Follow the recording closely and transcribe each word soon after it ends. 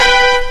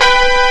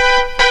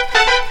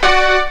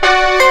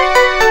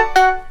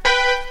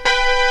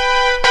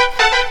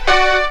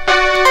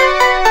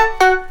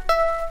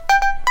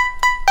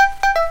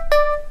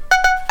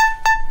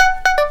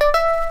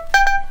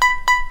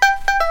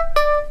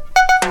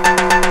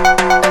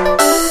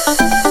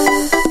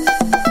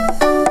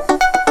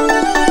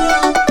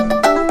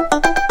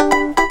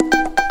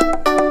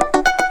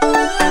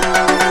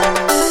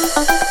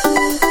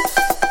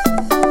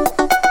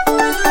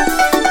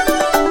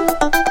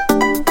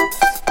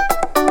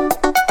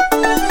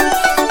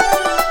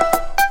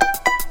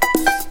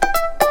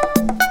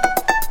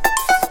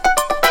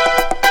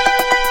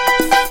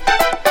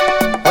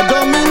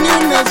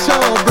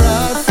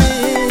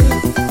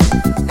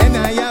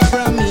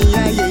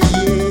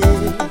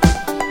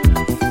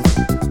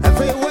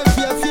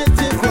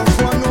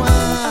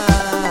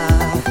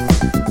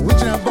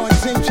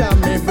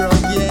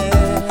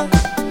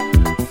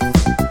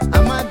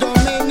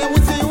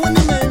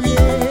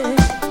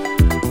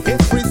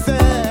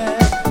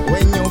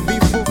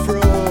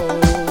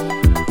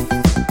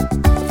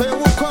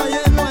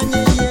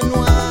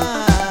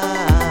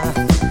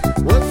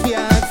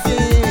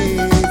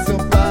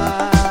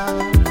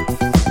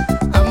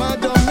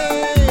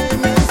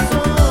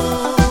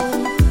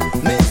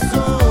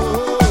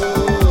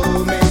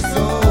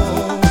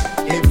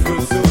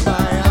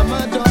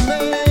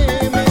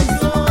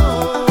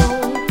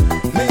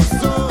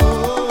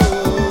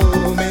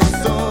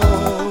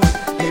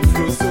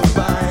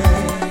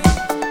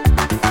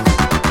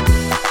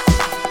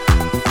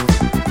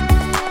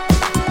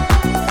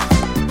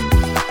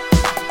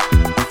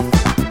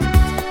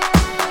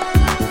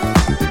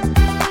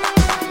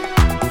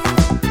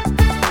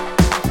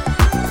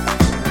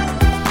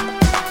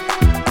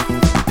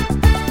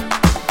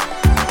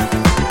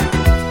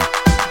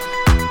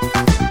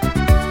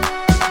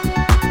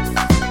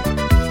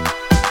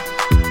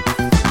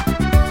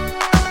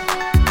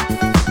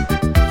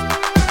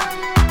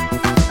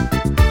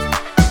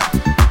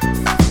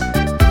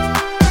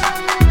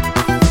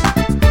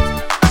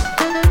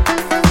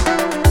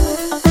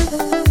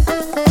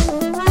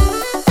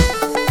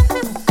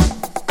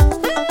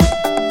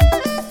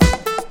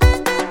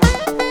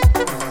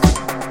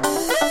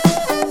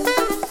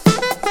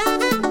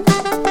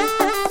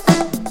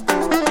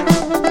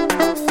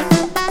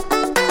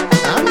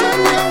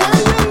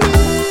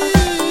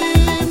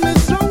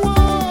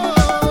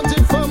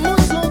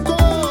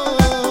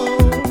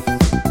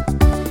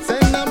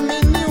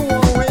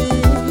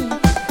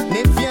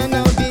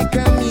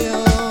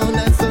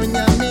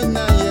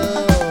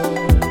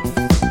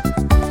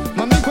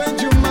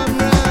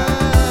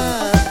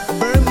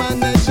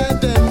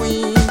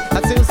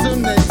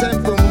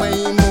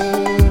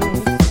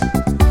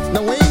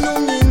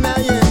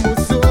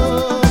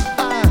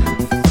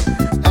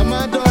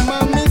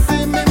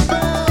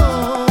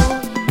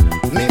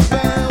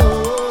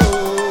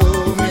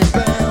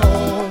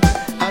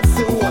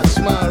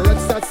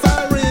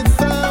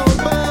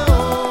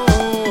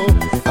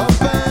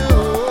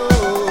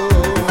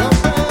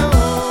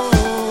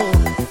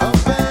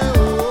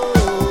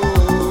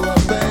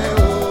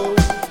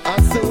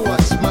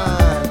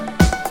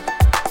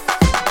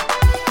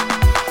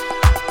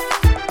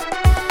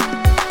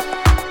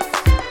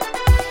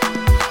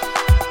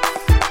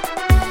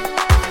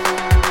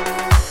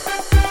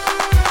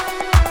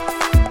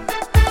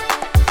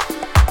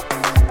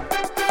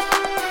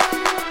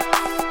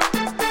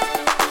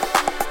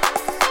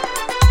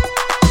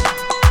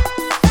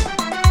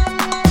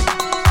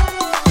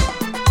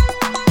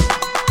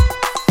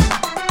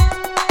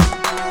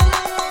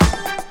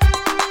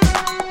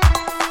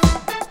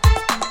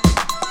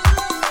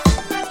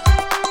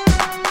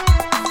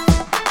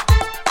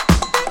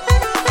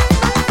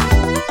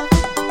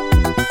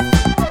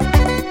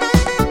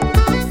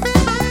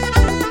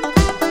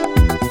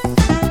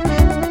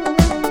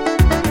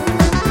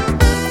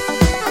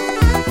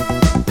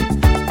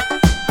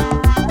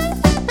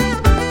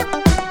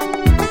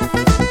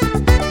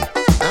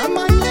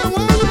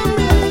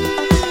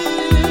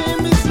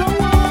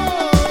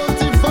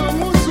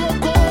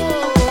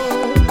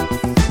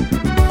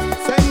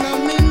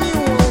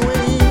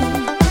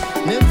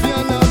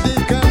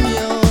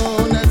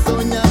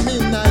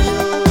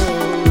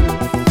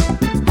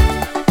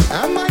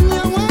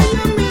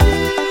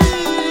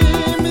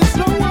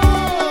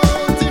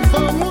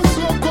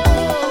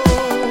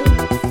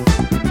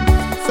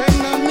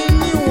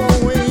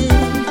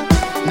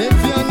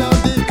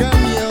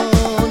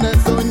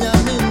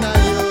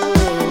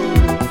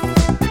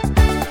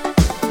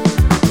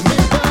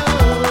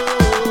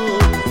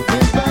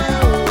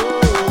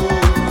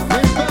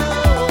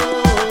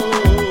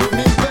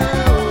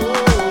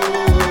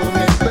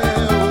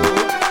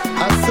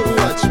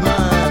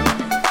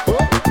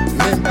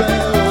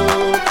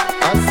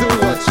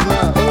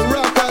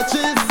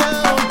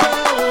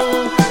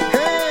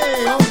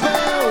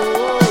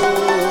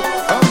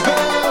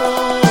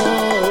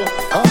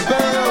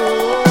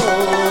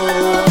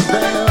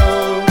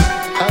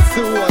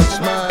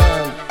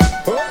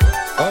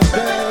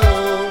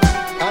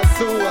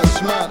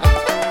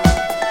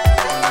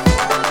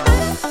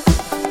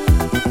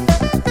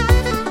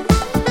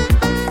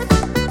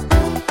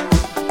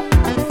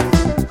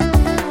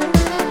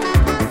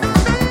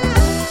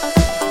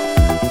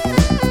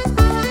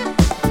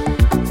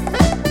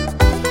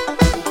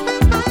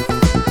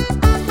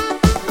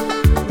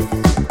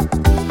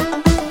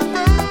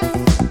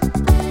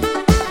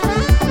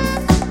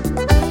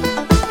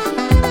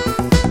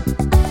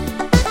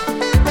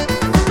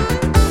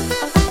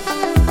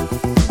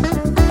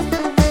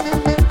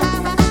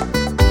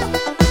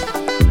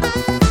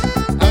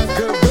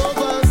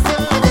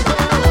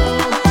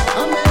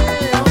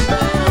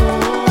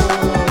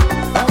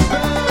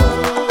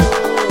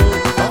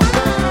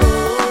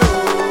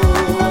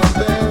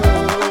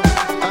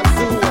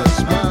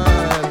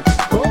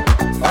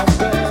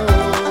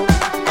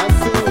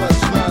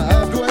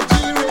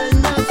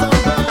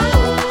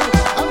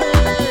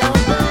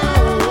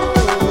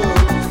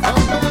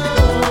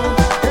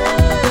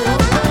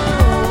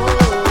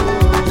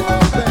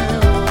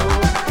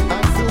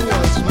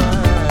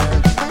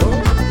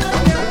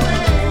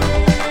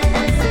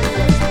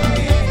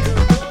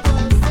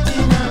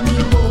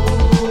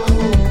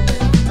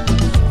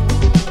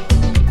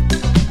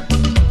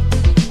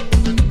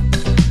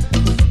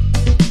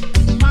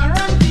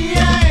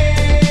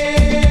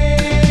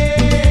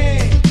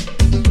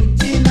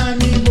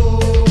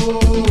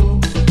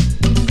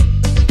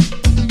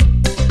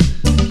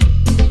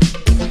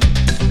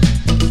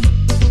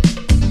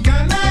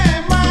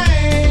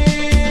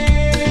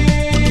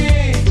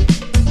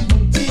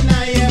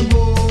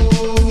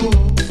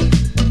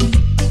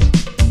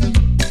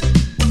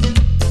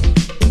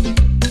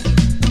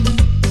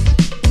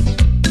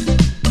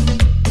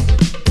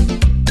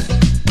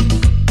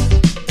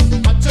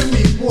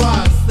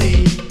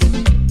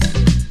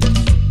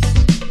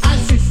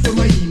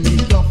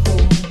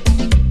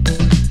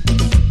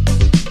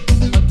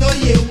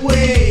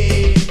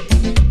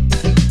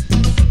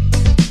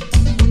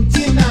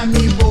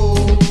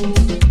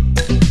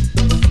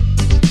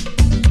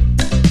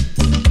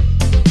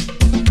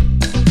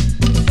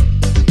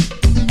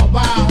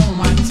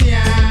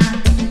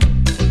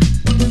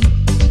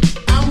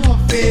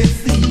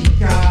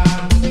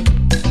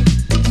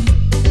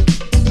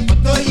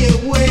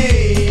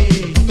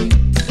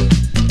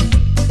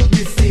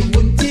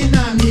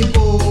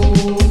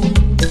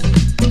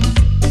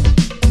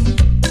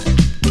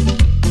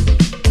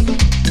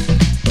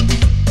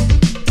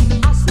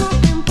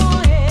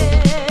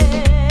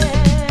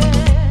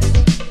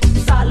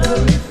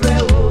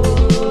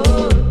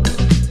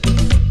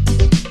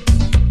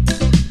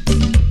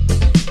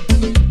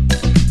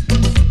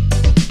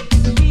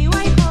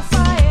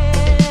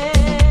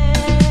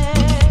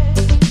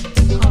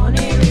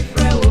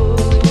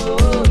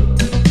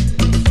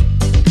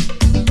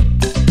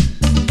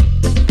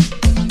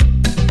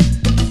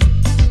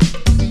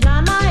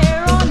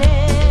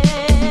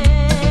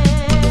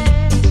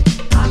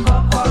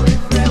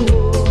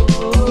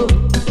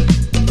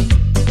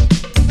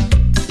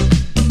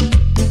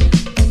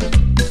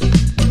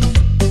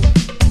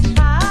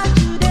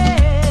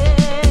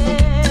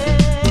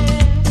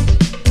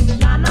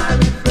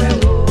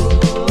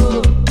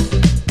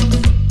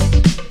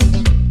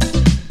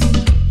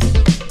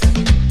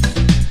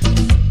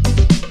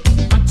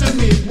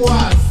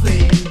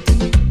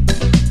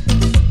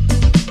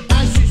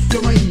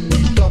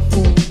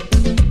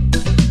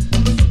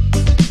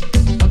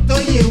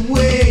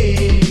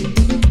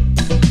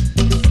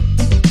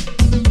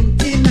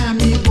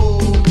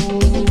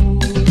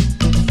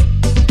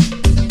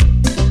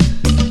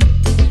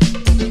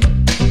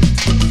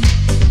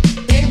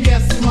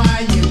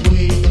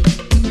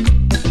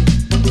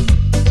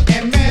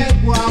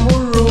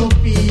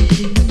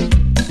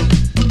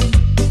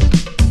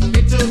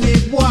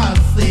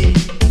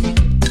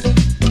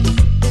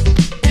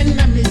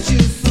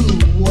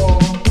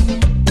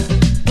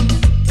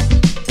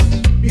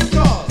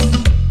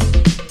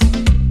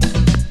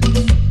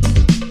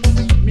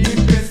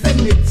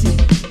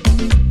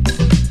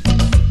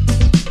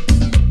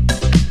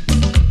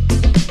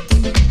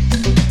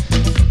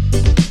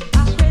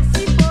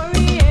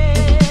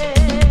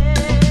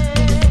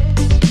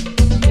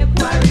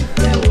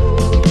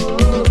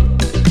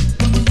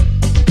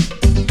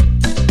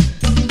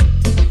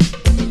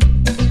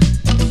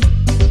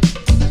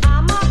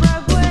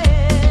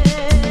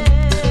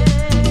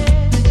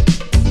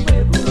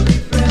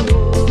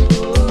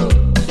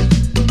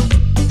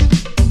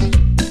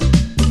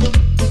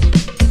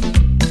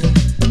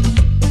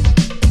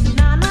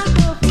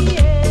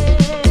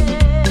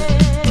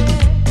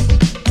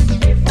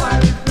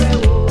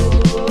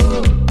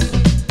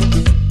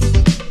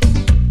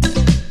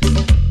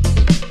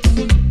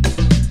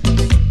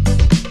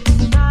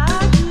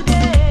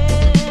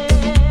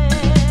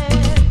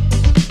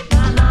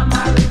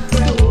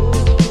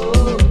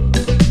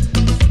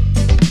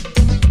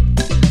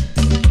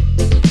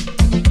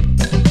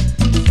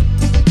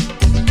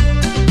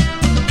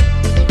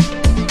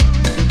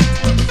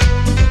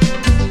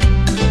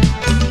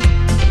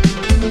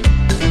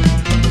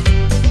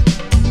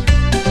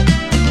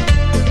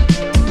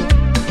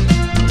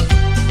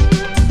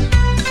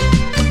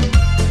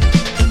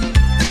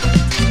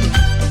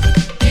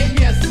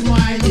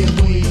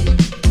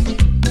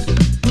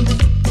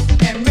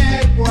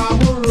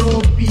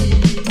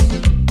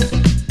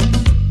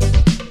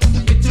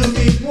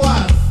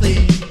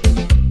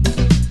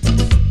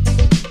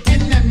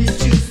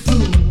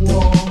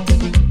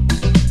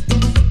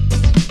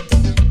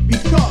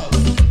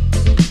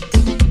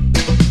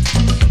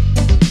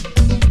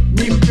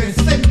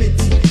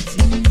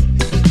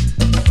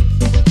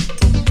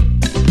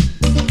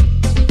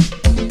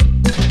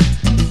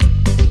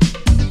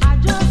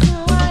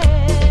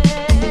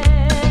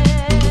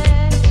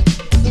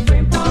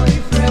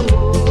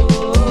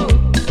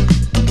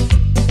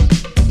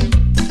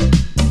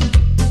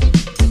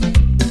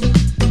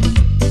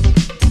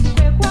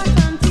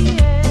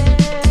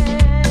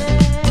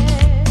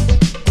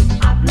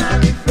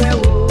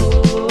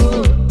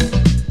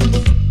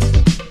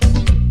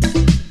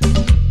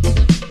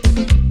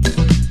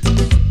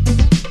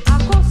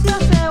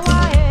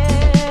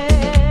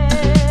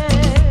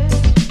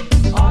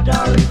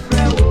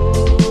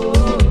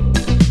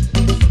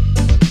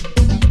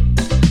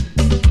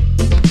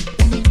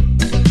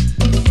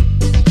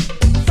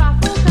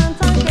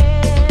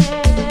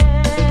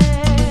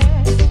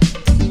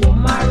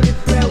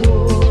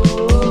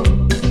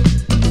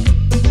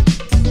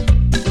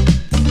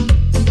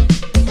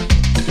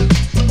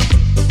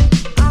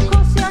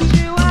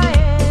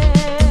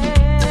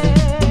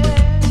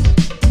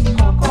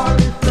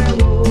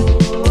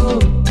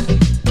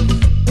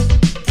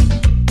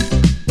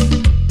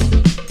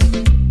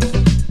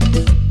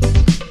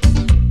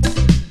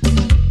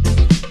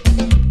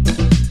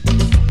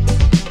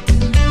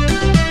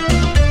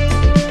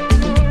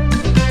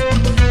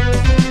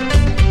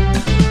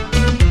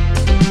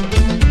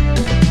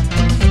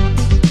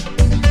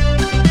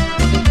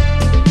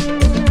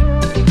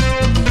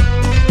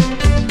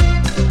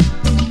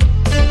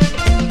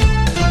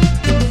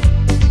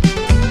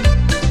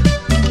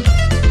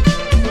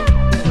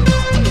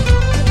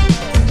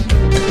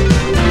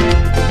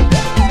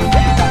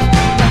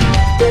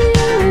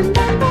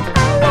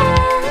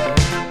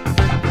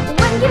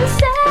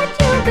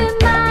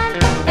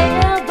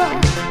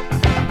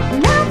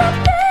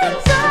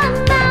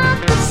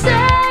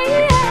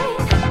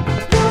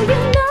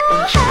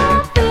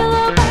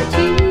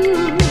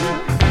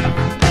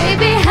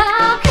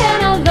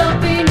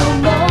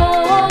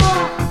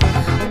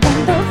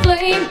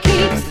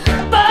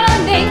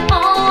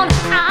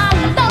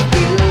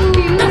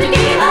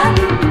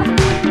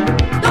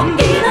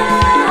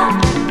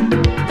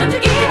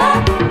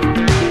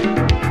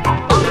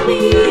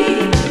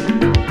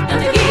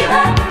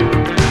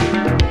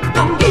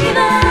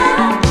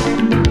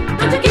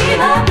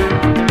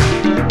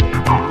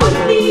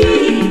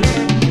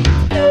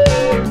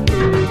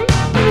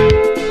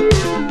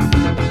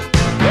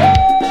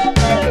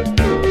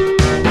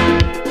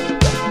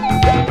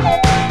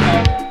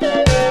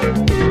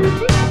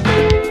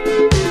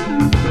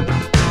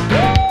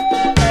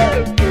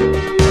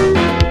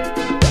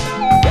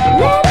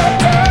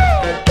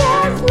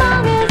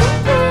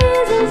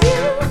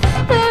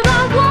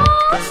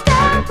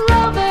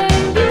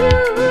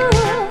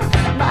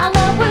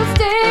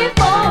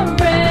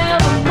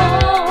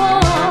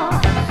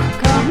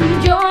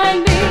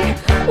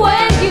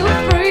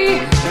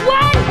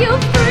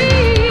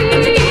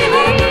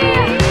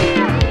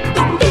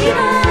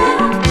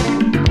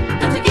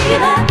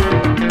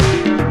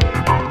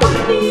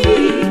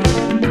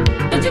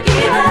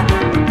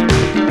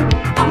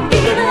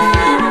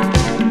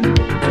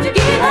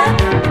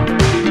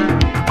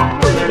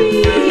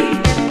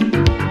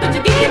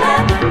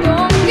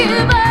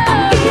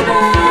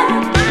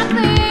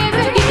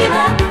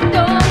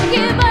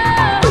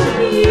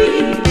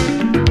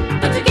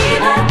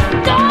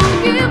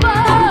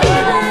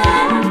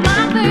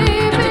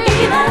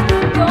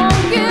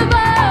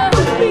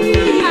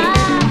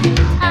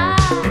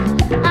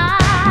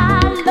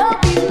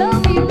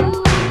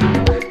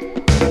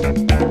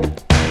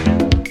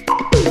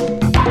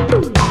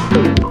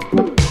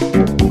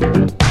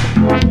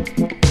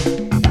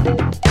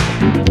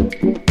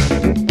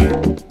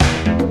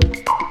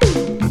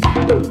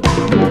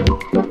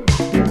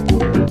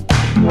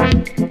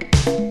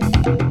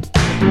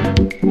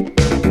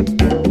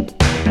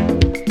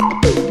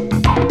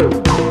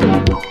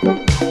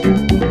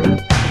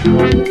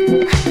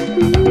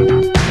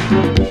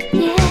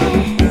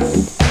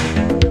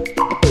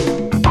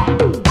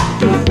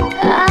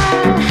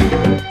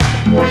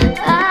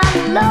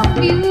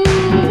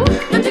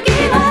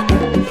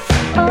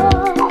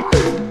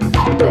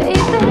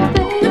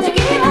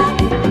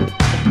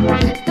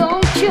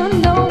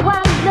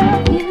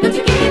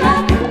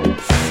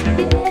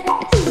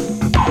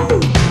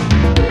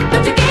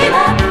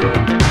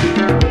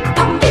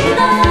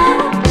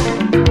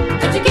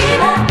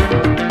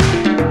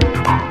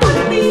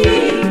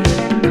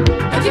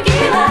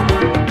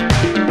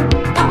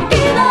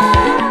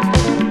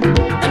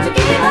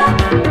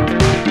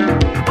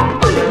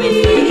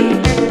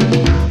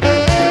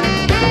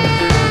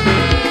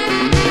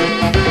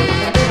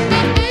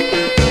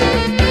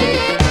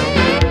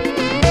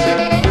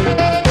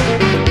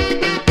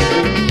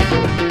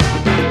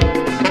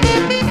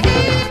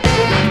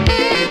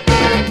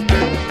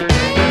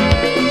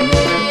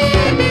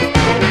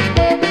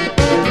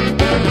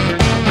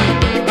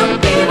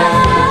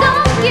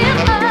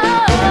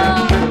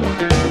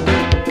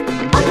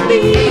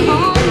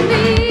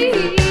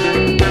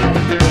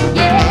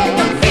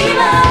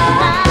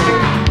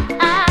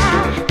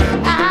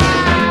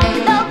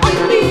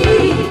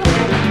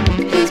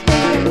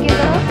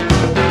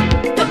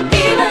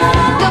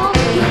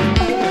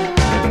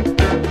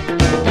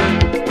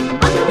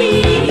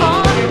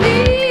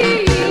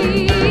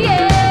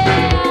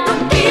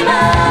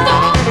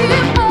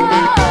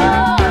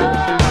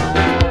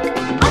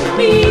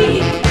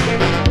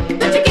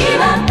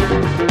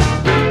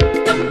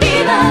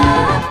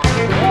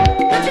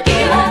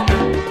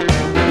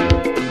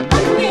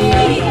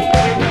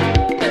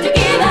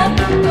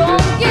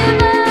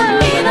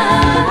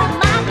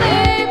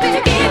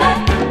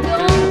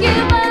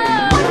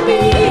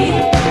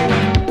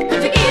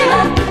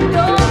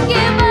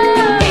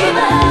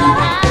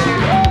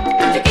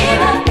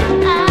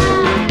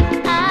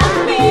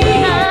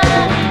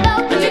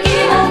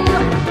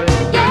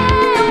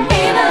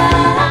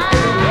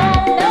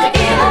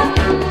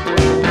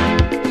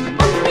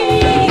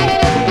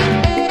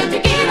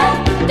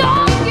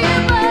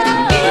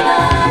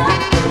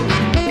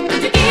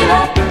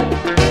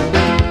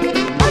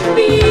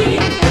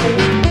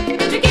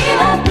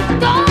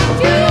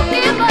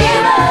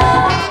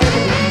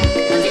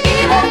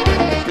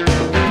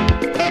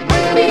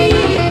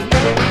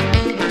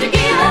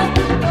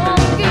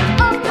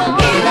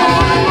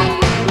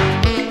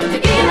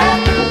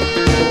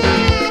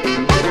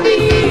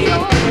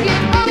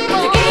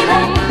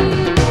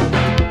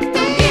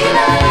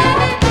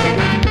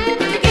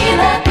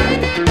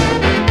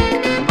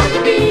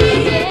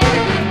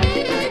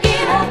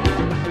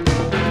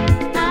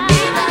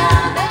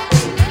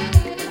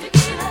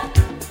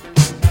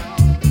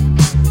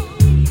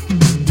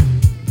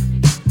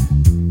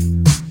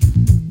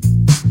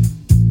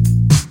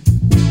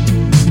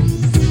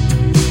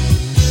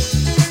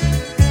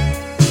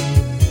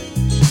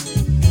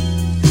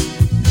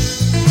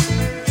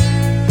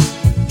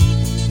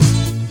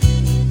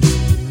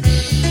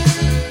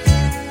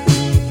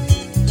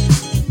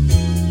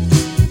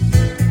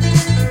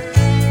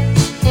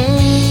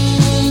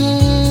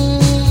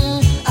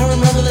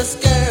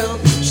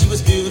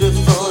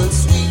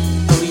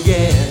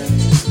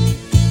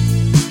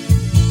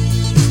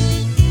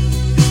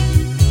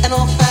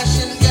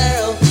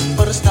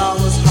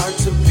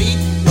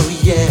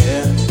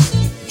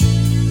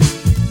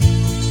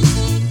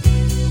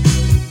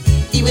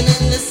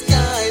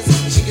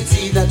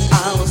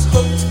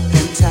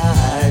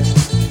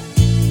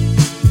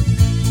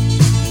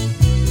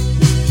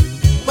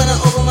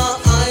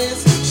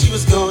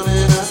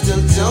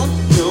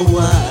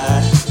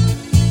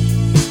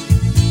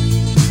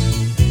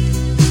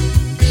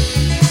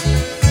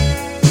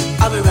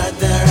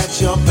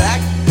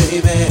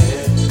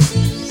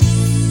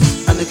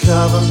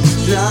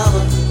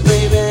lover,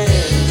 baby.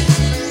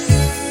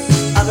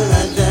 I'll be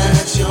right there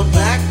at your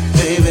back,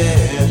 baby.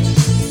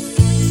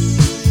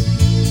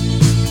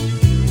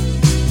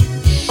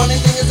 Funny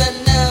thing is that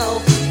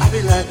now I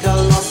feel like I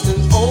lost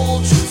an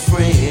old true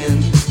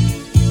friend.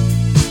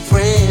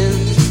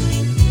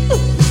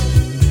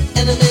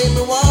 And it made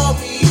me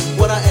worry,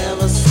 would I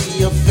ever see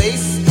your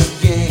face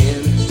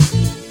again?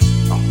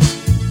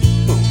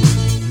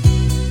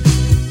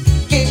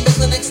 Came back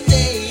the next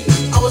day,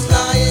 I was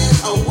lying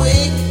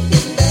awake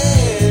in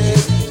bed.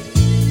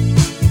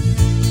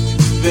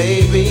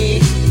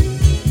 Baby,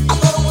 I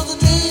thought it was a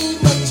dream,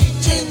 but she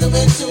changed the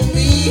bed to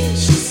me.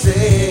 She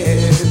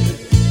said,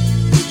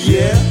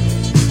 yeah,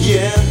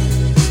 yeah,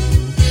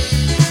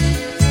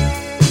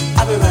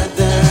 I'll be right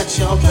there at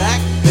your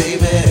back,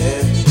 baby.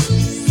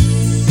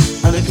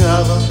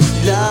 Undercover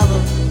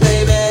lover,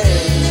 baby.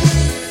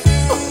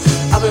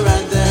 I'll be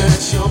right there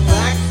at your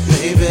back,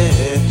 baby.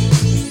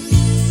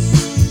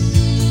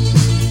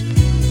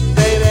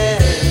 Baby,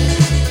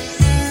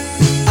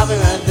 I'll be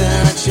right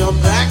there at your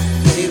back,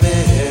 baby.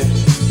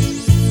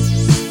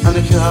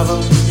 Undercover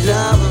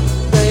lover,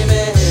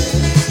 baby.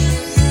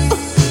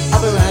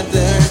 I'll be right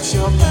there at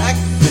your back,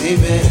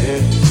 baby.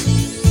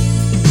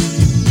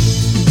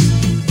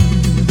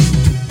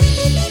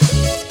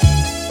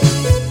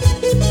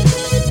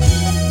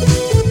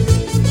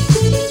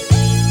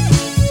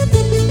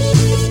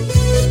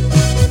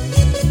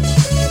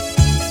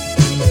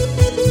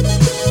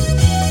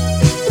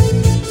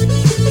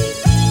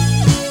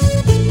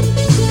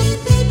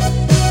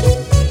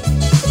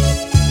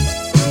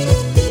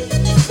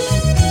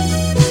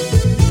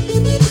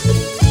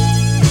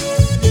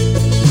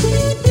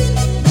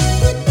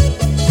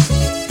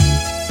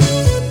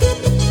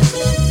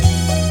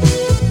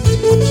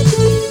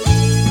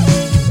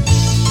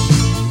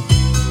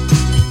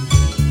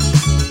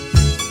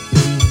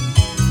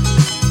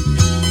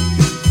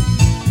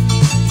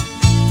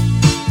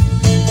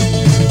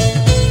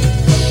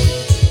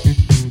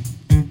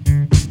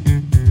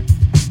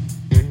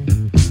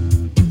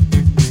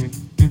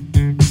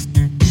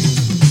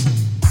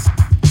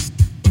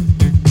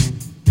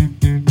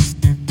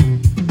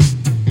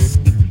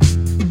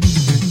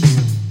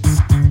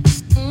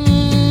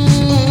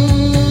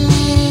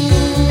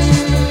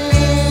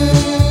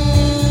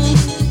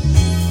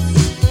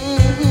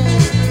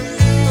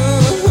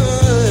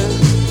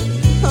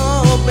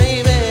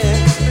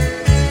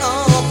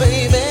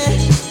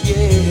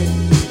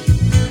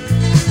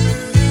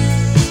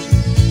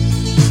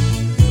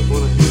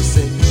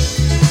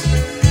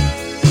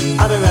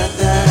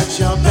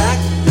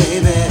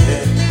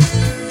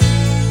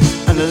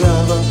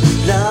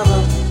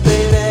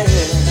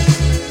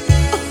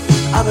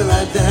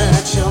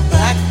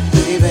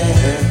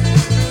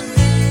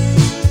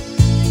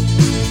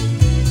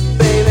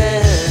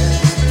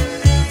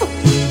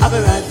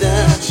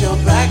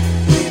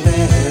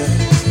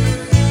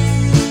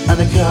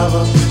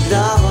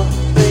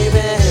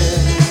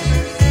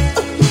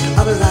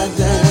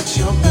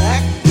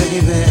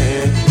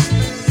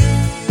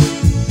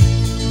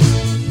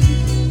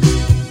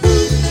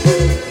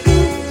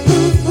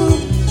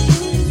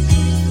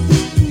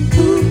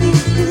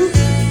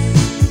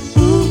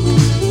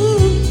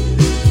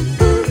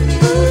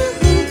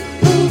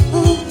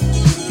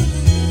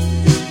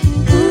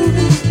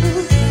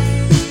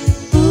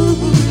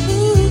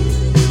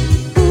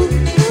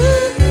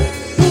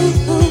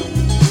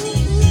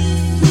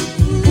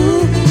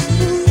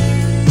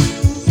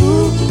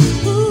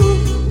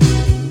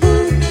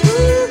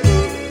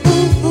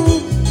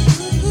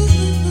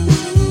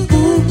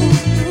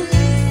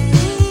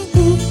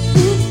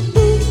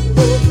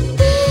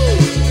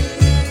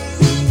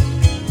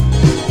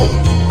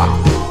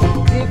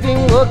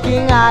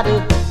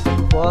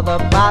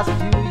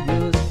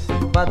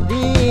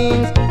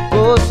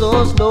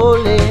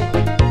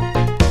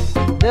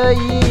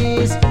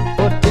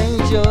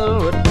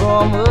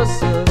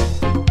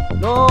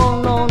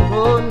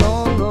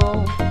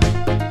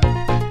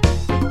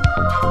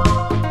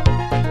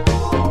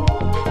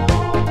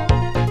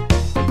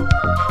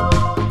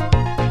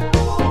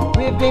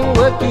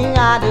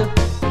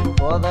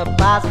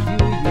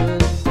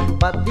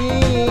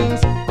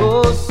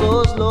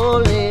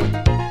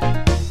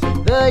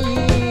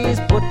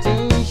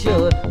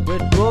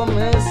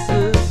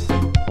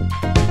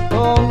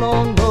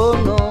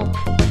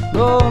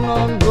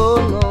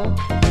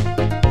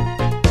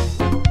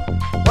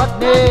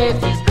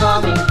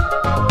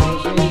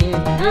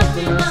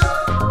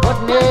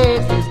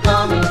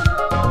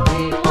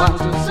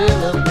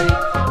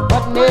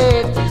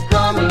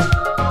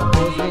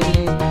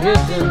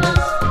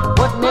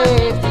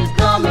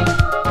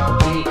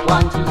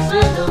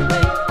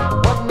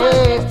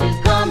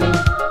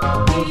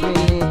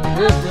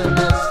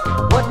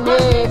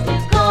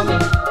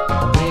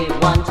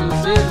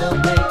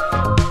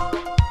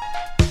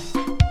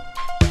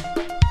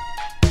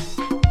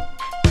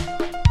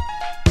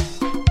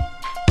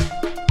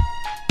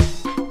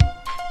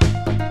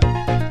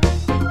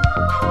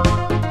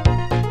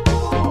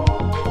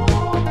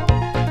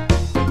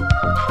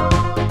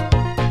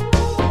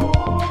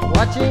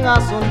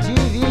 us on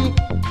TV,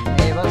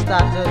 never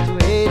started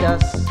to hate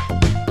us.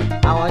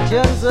 Our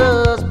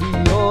chances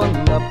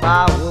beyond the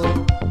power,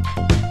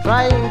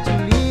 trying to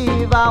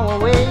leave our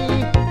way,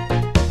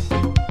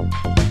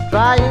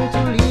 trying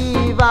to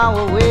leave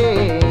our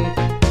way.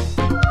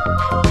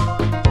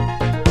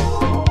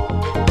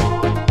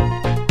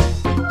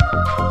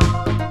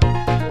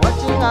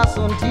 Watching us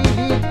on TV,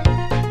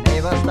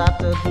 never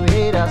started to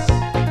hate us.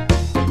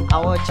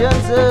 Our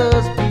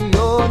chances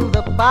beyond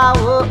the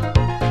power,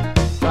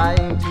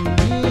 trying to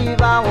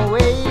leave our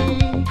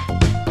way,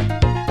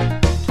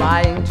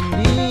 trying to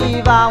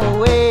leave our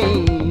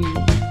way.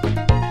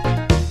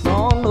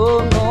 No, no,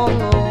 no,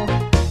 no.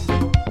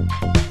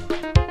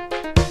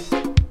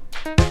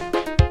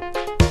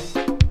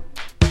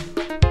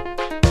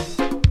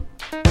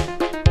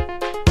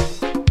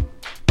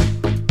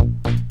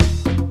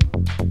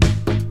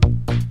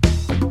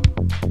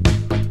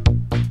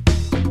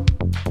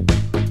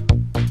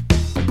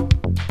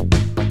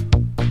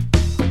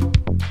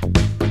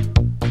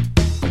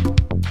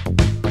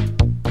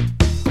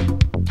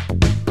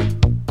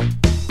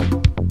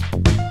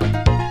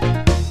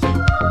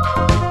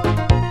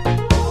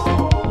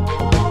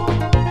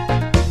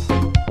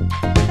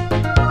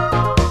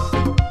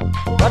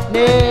 What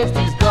next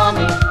is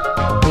coming?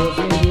 Cause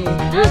we need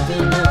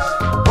happiness.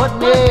 What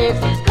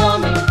next is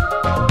coming?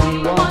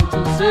 We want to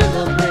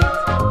celebrate.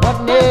 What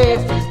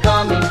next is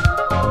coming?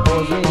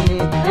 Cause we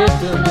need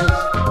happiness.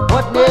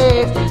 What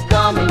next is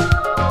coming?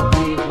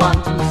 We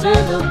want to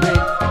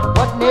celebrate.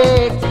 What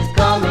next is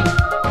coming?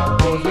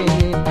 Cause we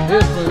need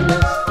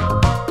happiness.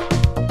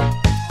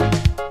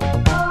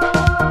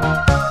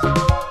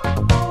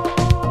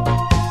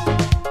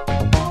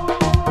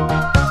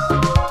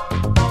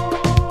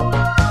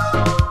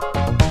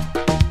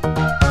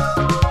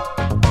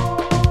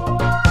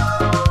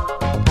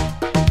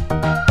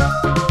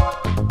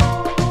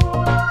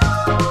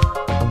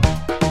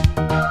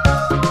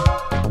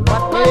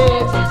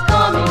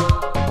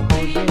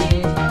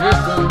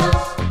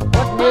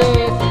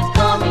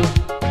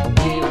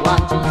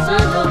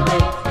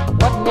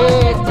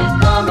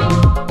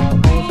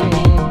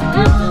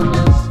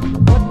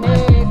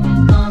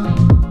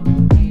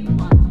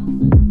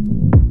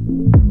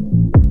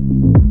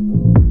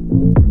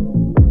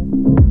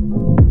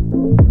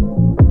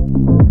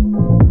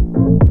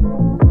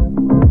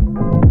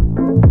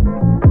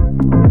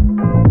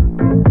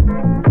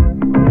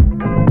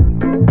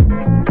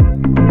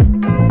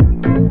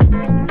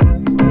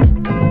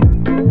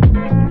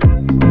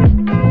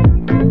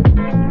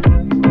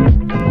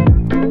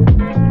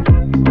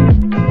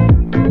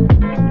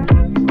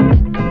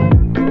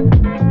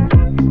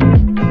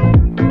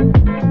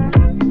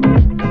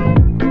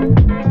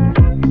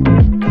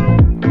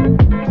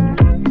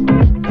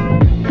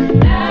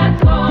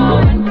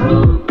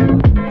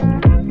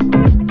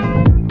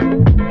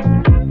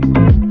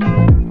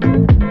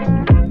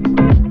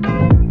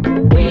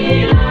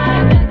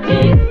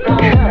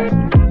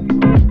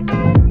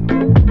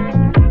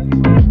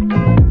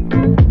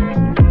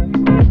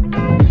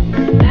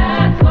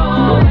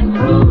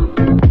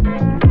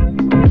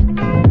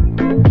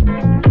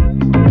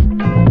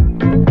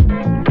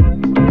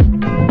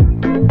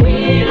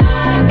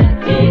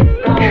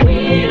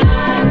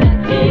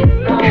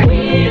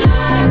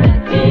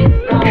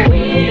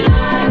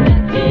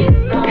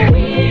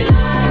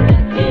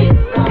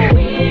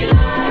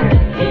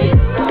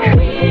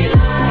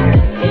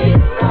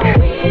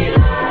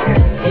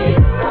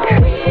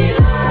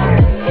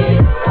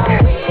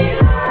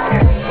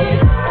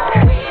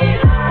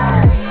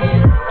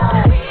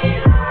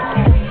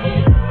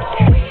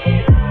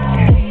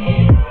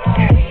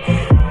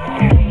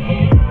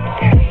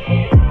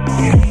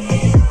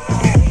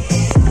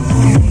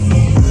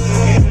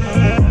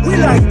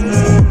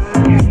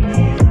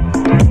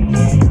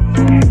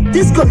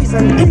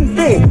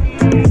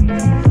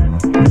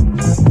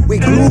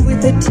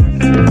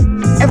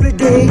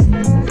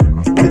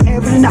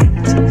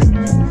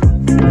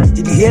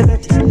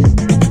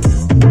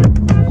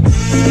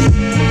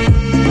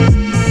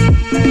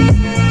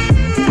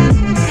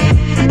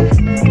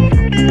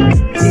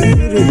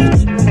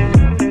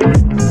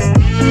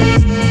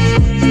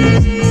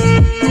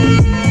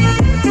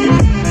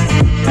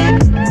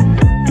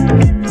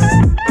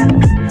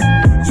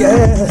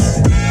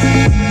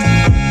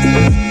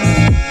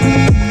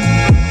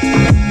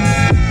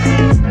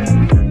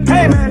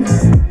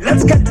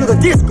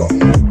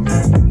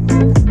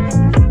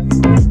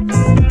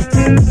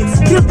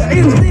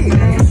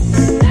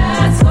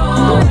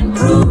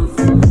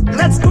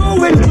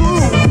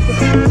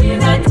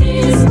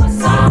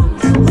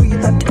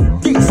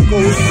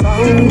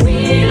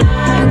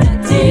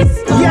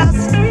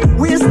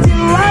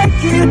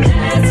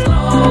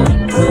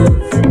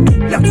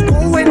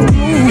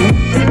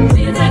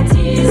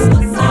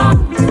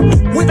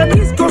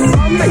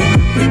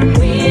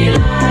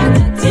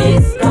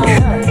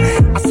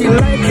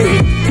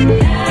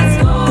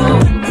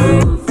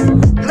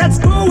 Let's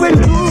go and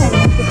groove.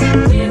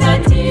 With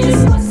a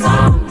disco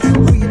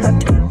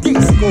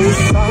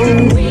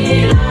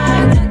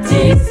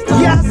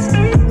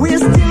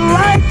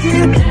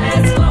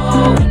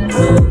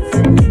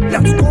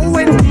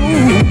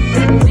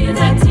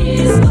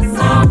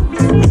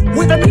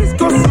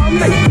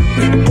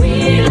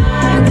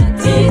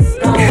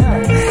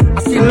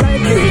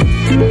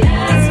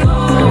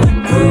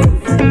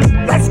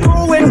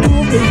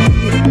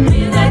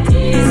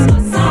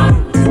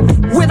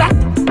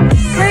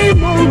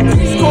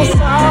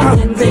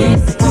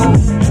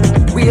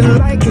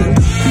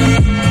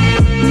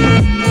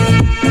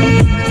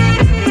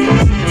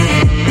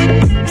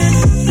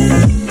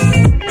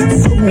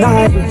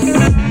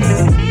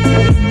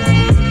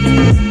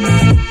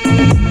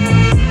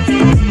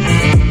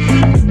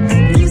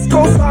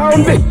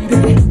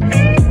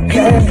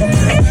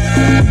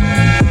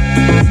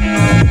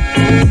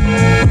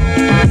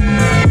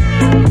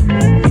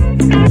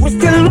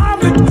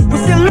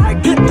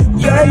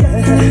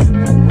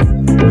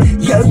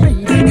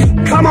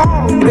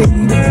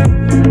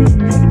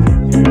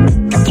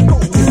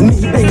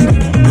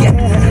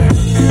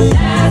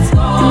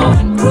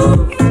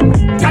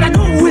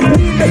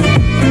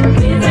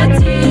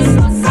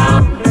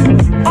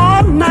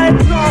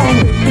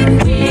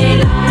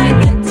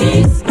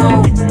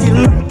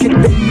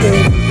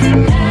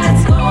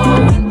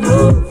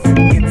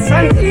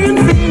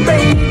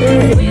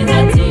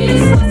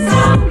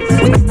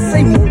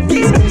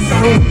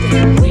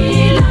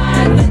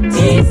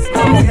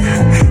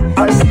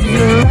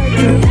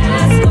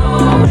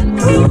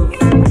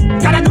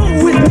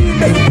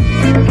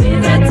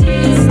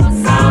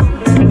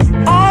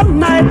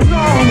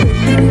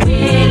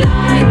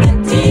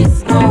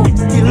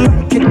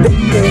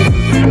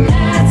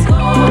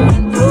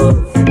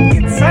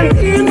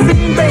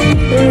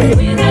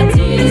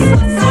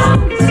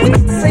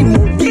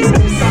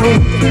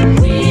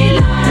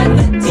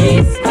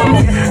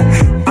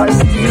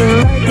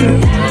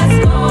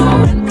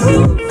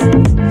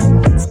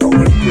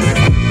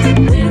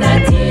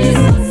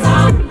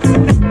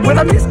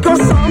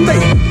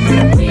baby.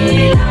 We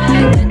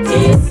like the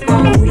disco.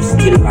 We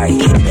still like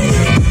it, baby.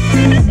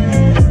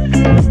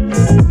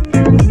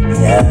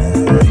 Yeah.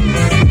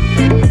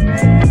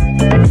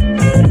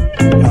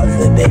 How's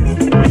it, baby?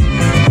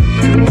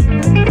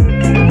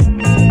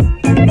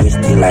 We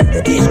still like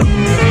the disco.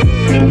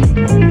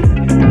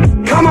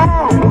 Come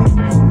on,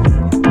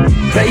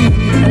 baby.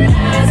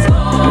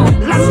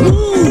 Let's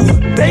move,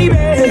 baby.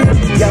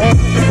 Yeah.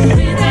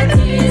 With that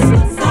disco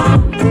song.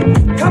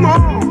 Come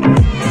on.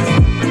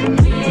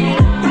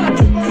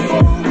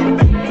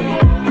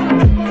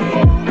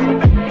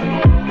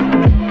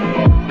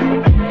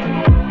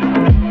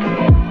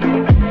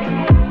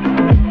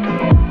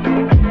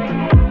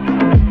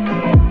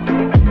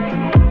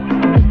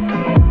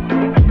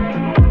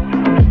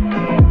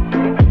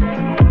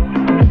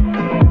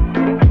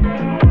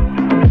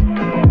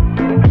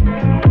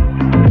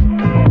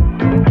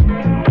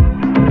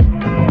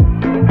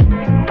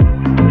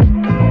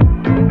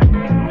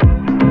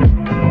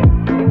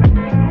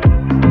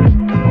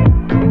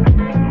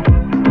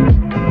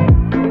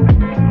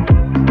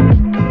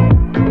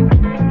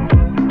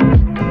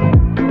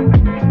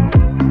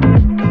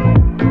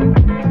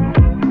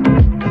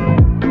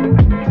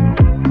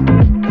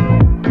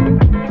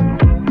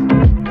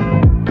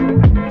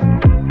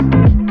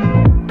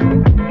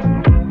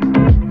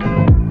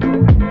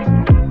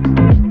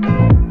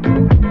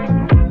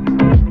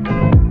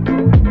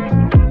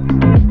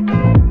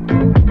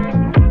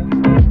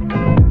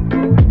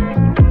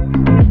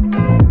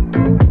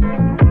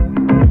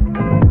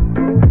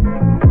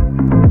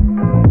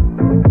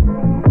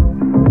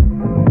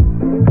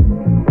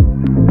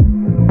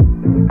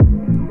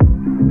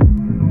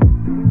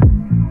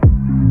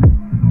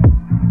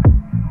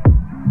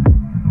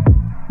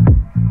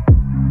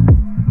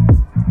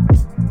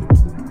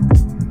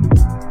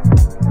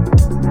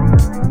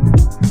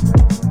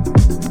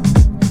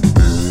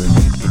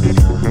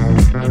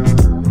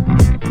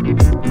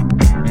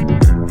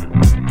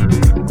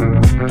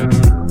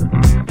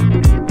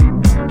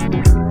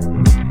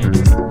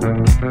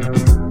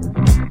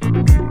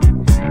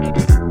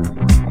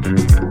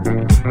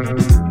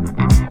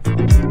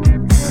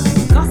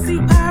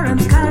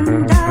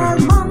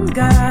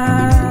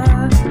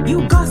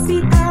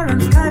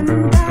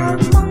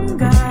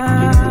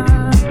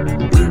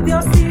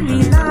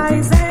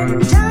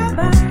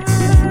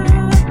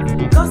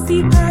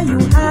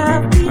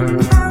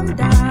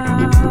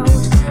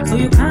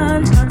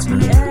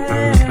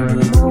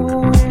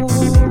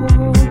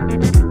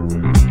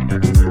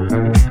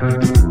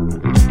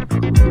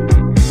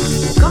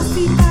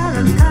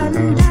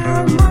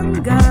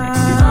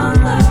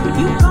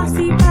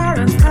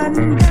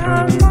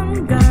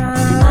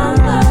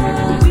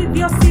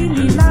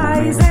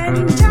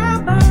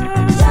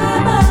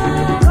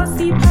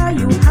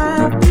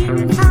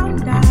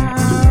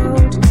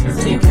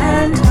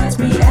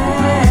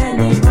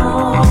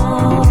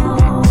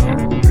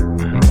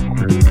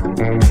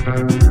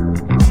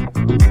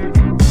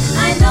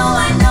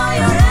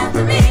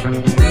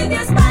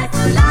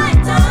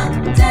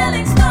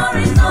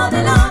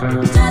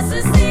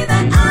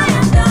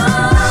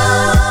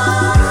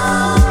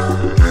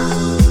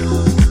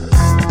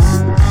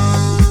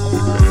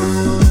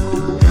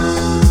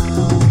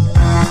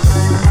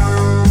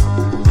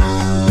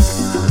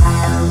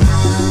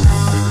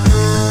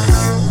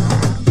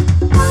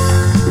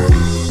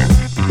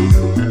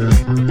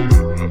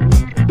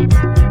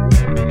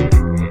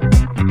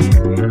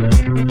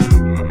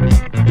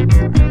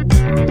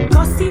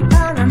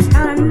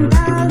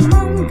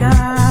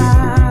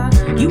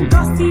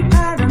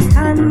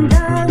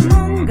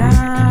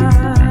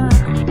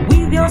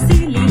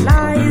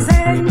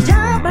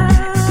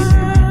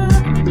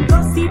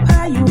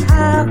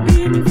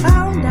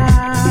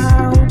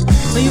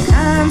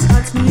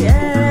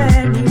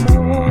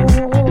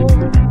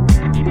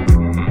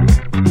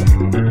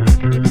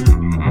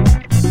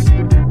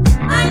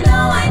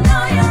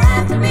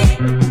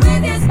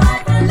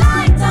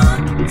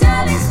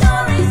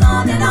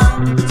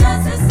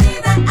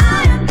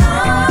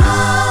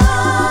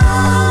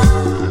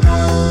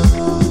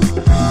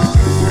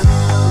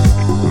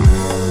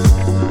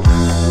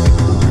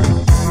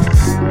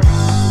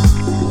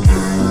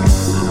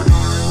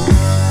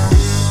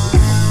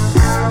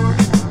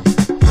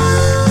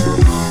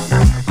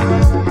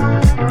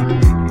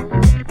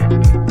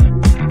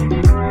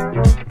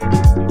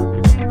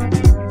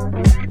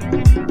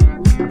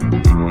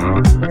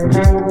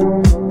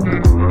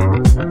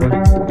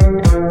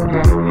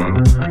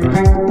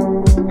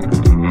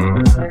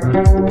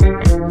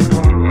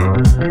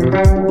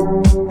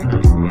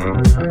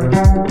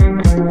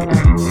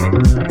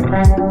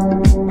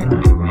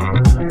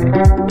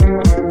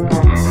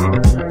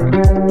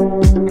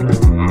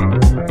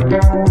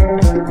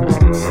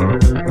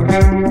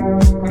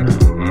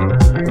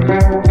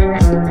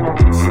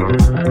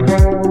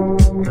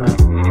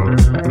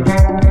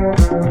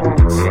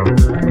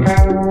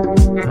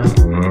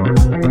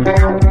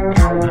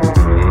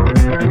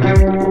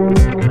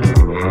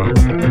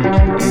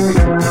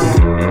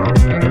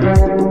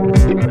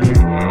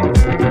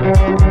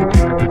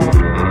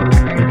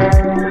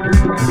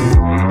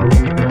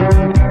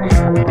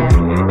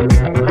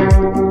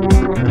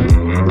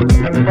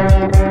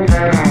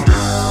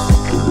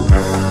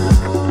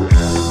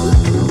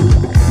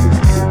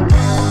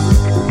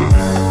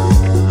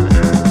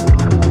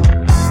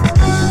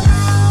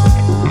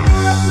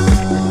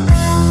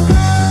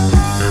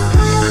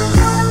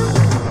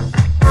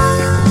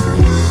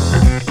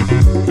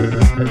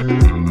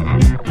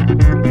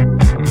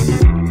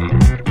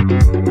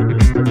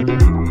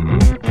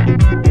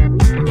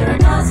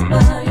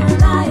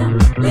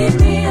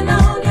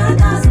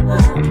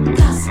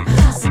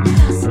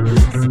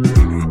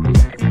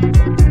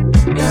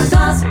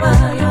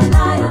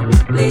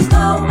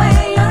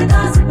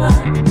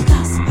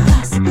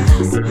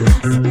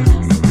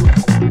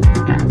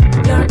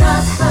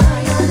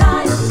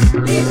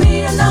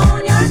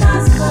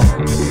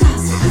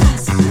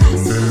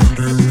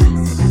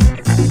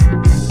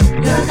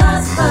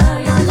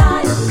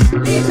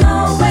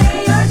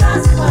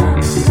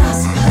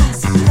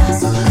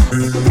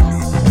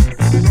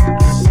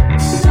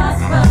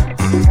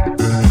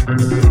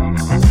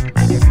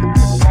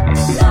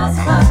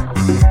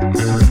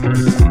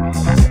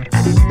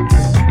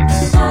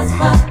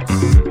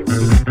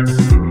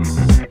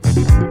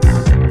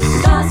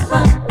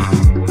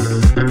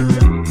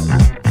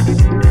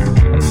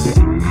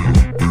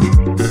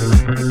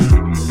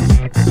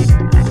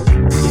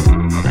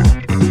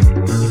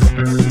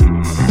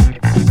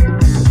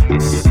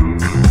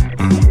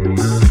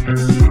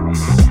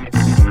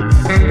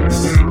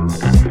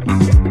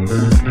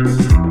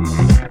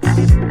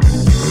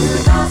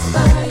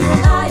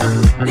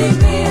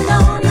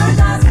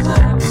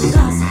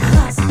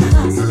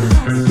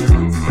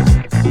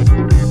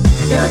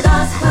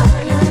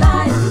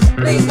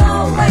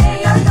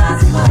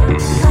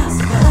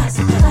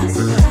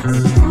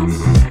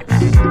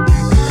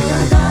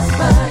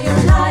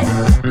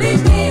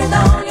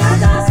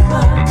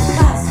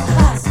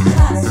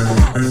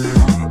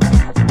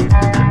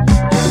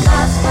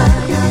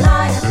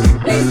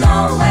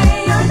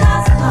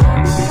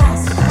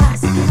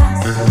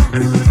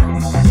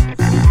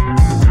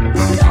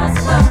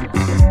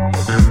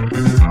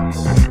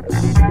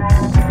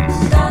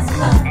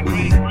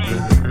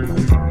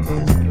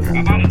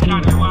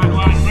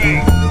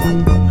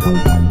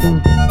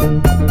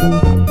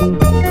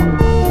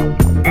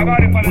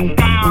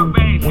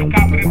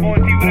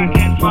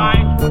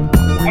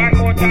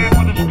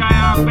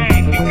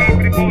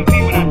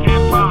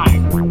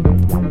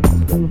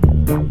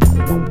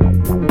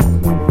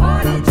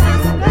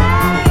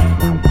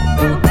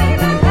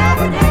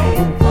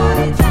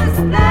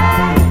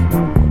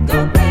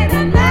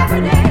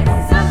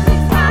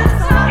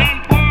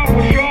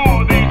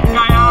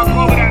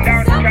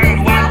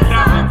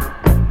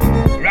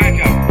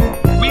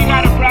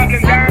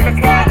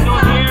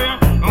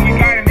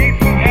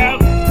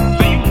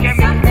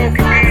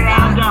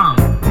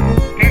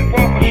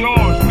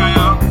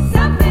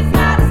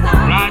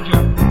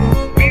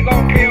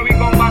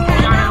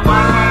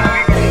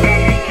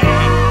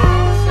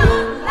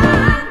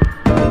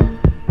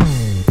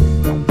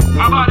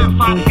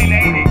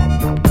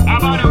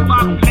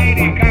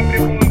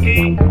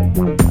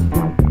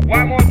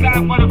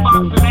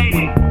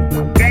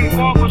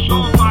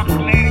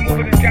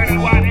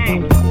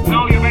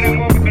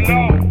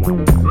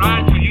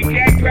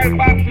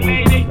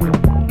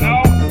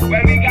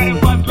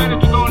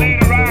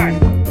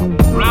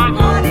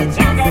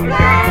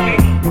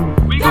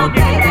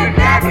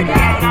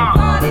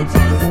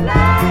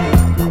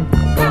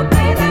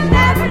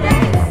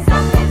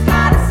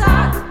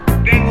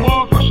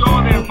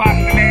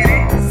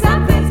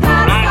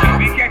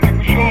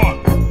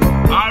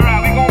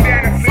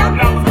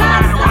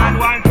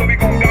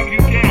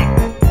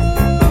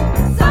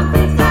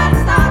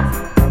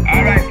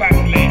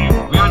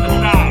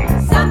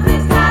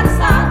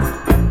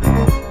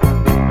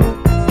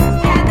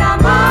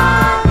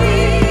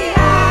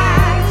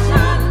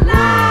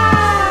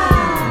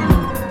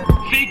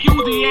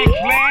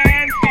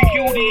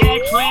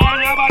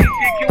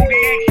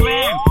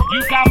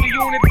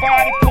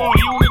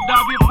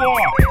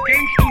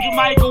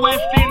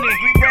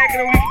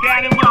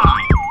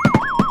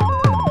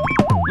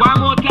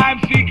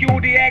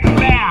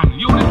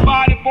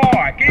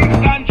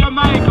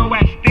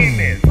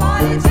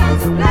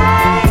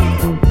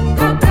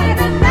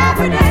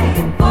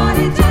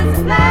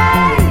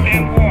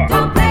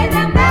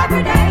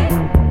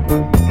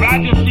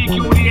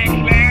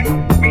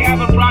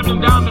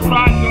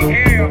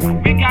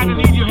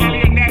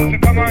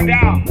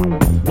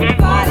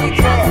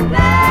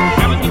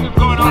 Everything is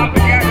going on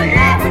together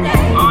here.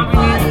 All we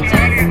need is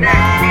your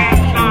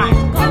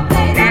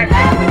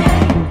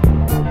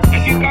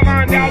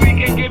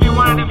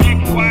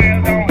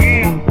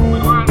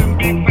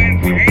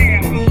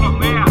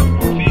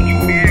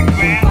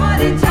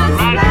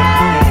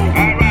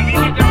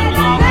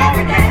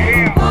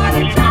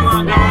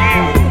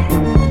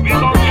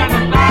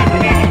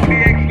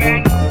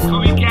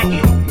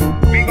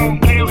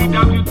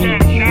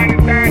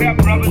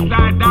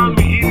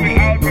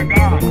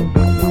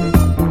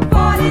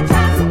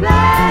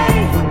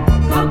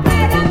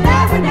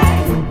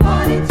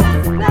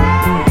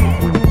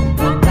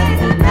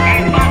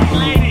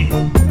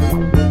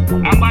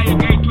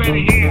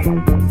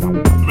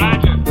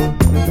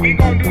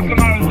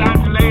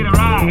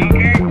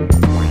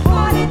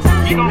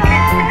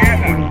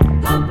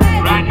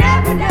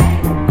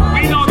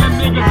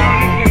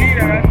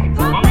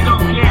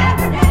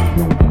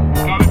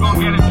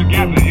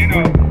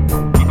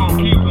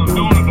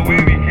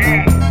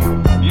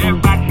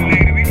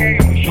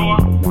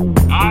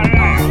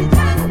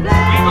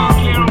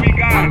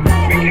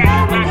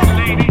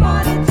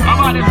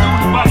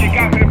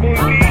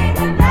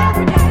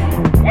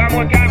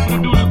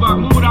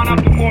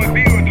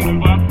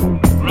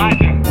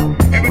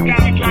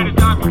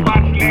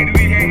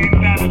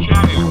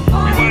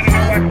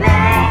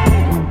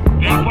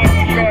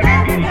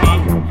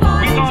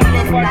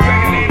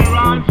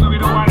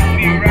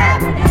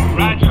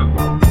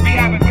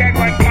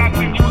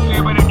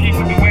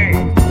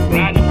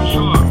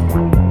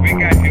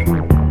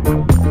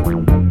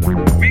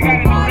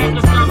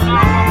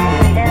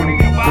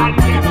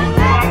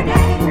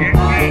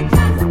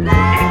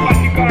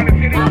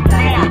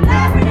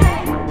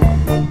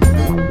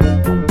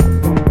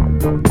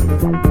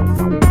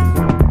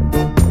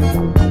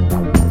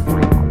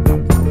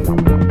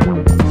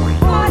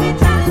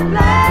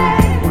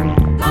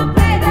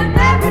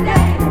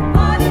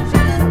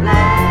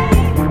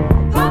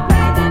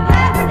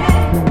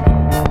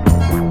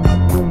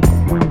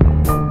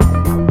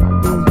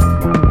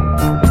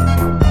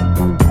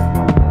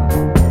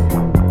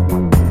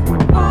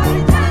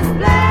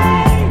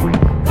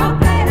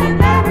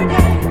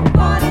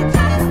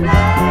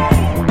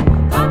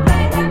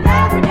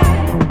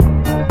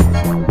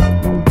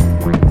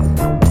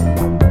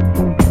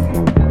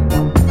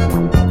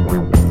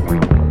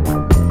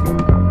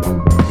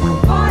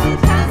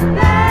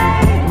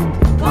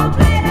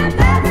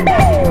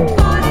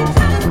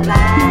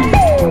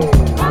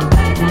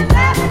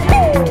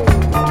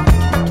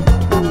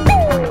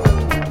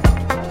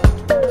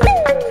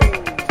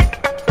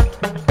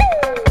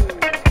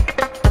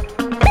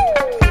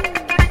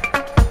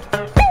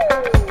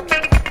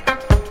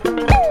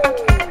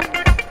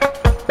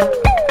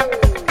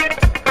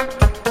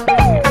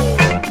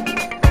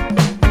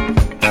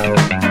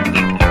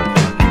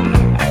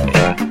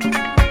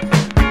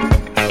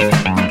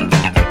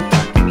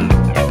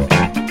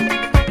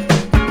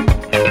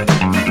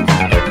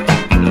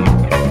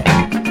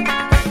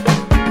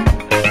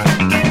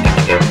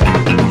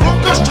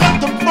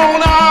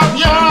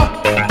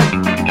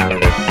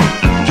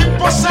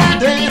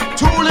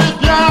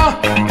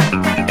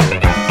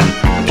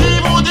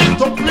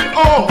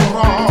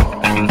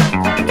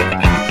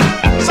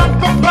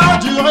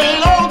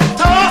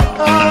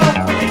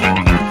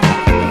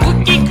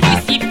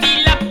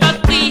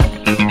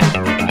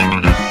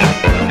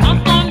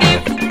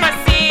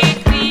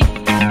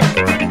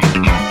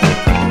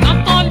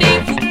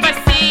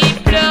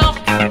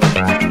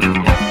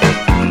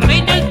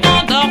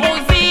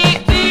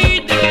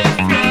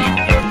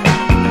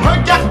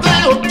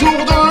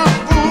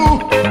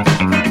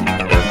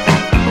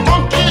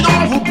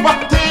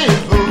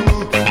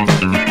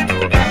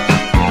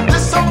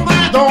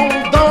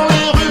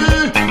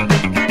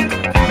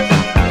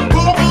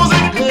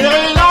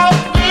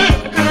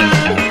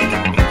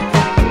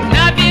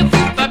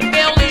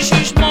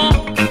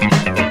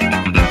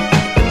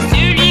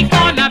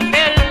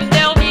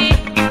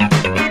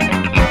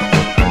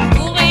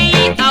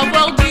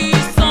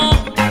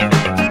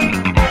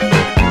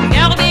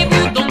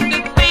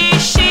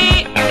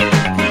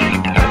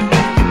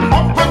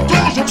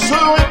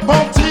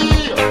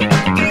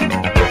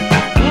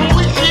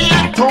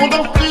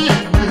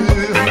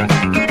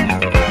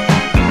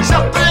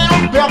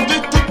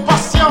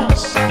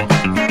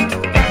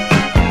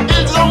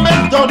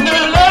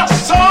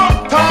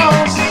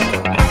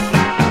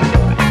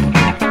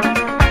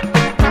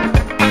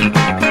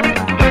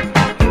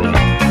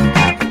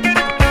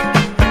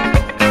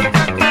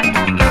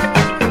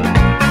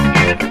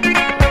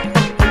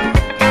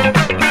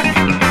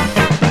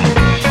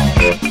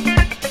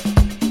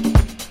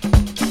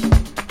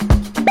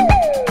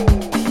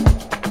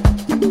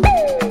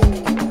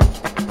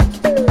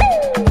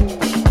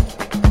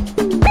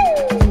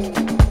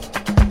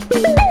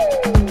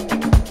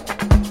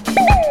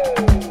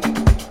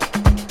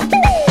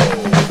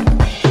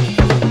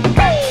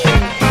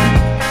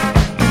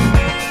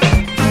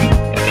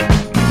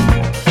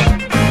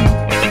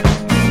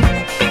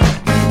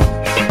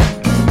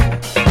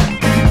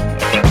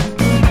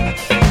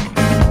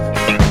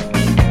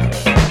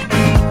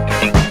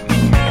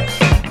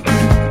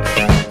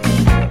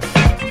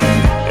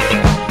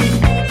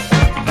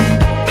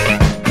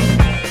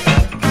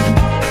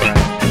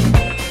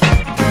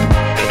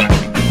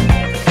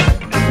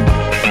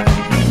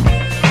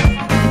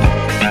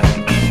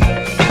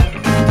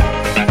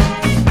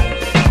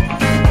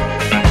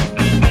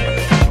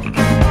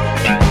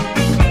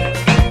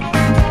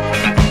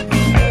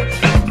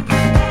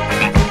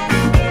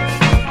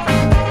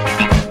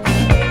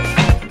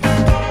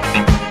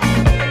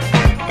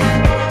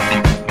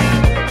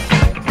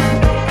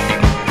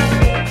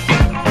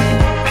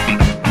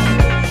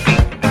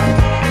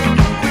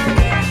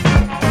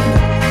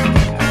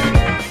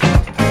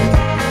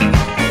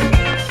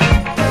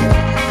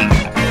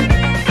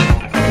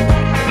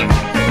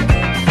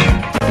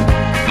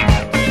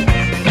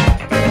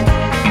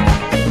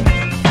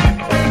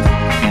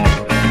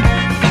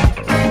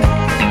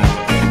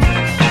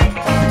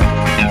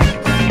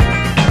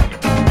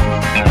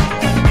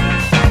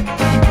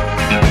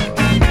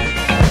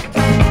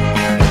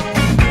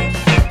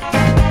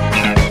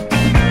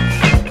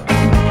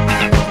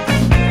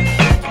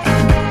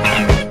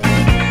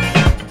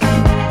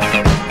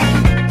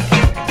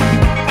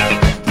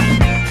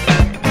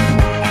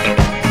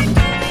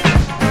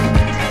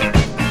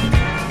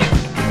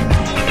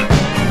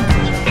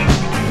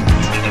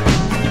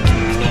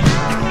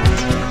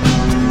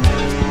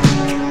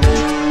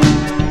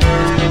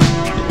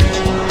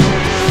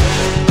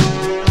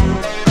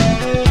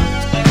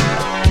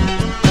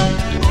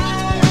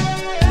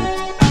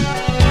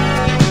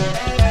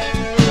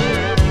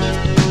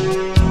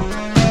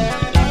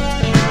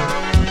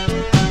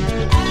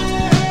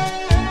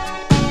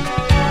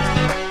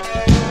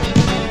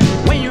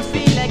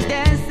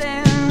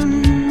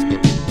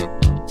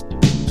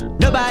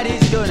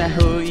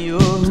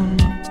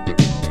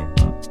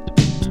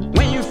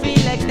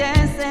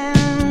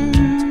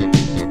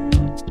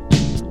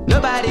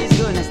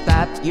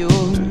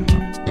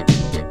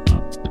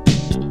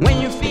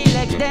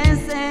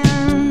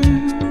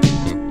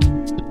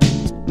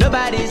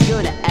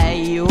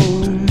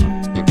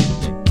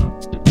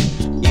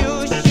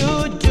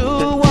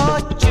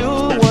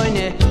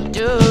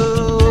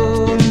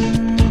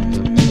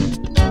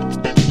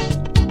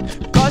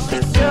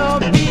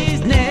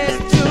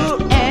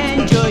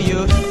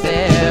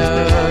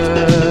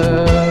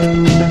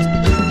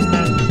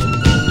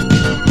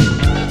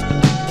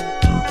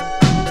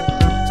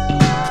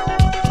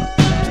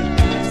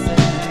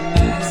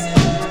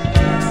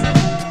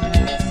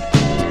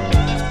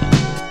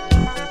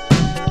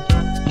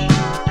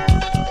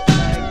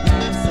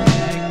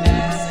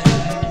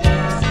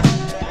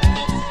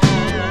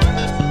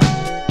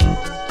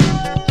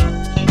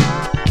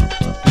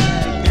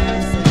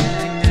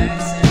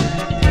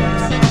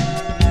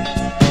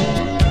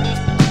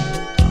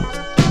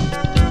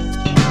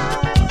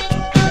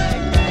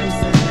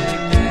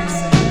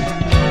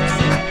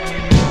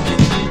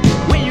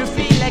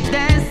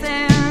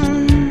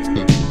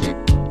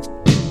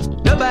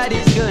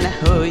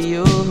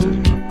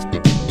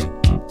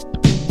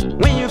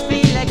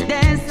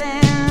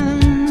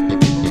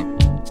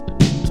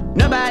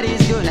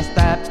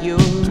you.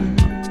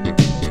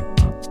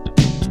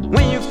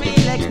 When you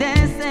feel like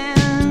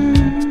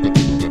dancing,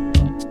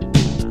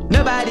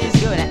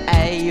 nobody's gonna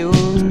eye you.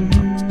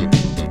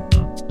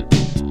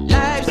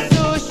 Life's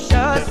so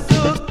short,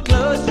 so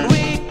close,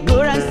 we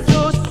good and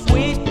so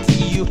sweet,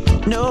 you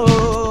know.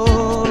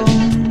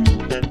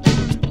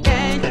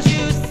 Can't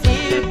you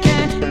see you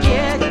can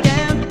get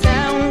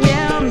downtown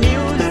where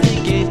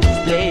music is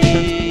played?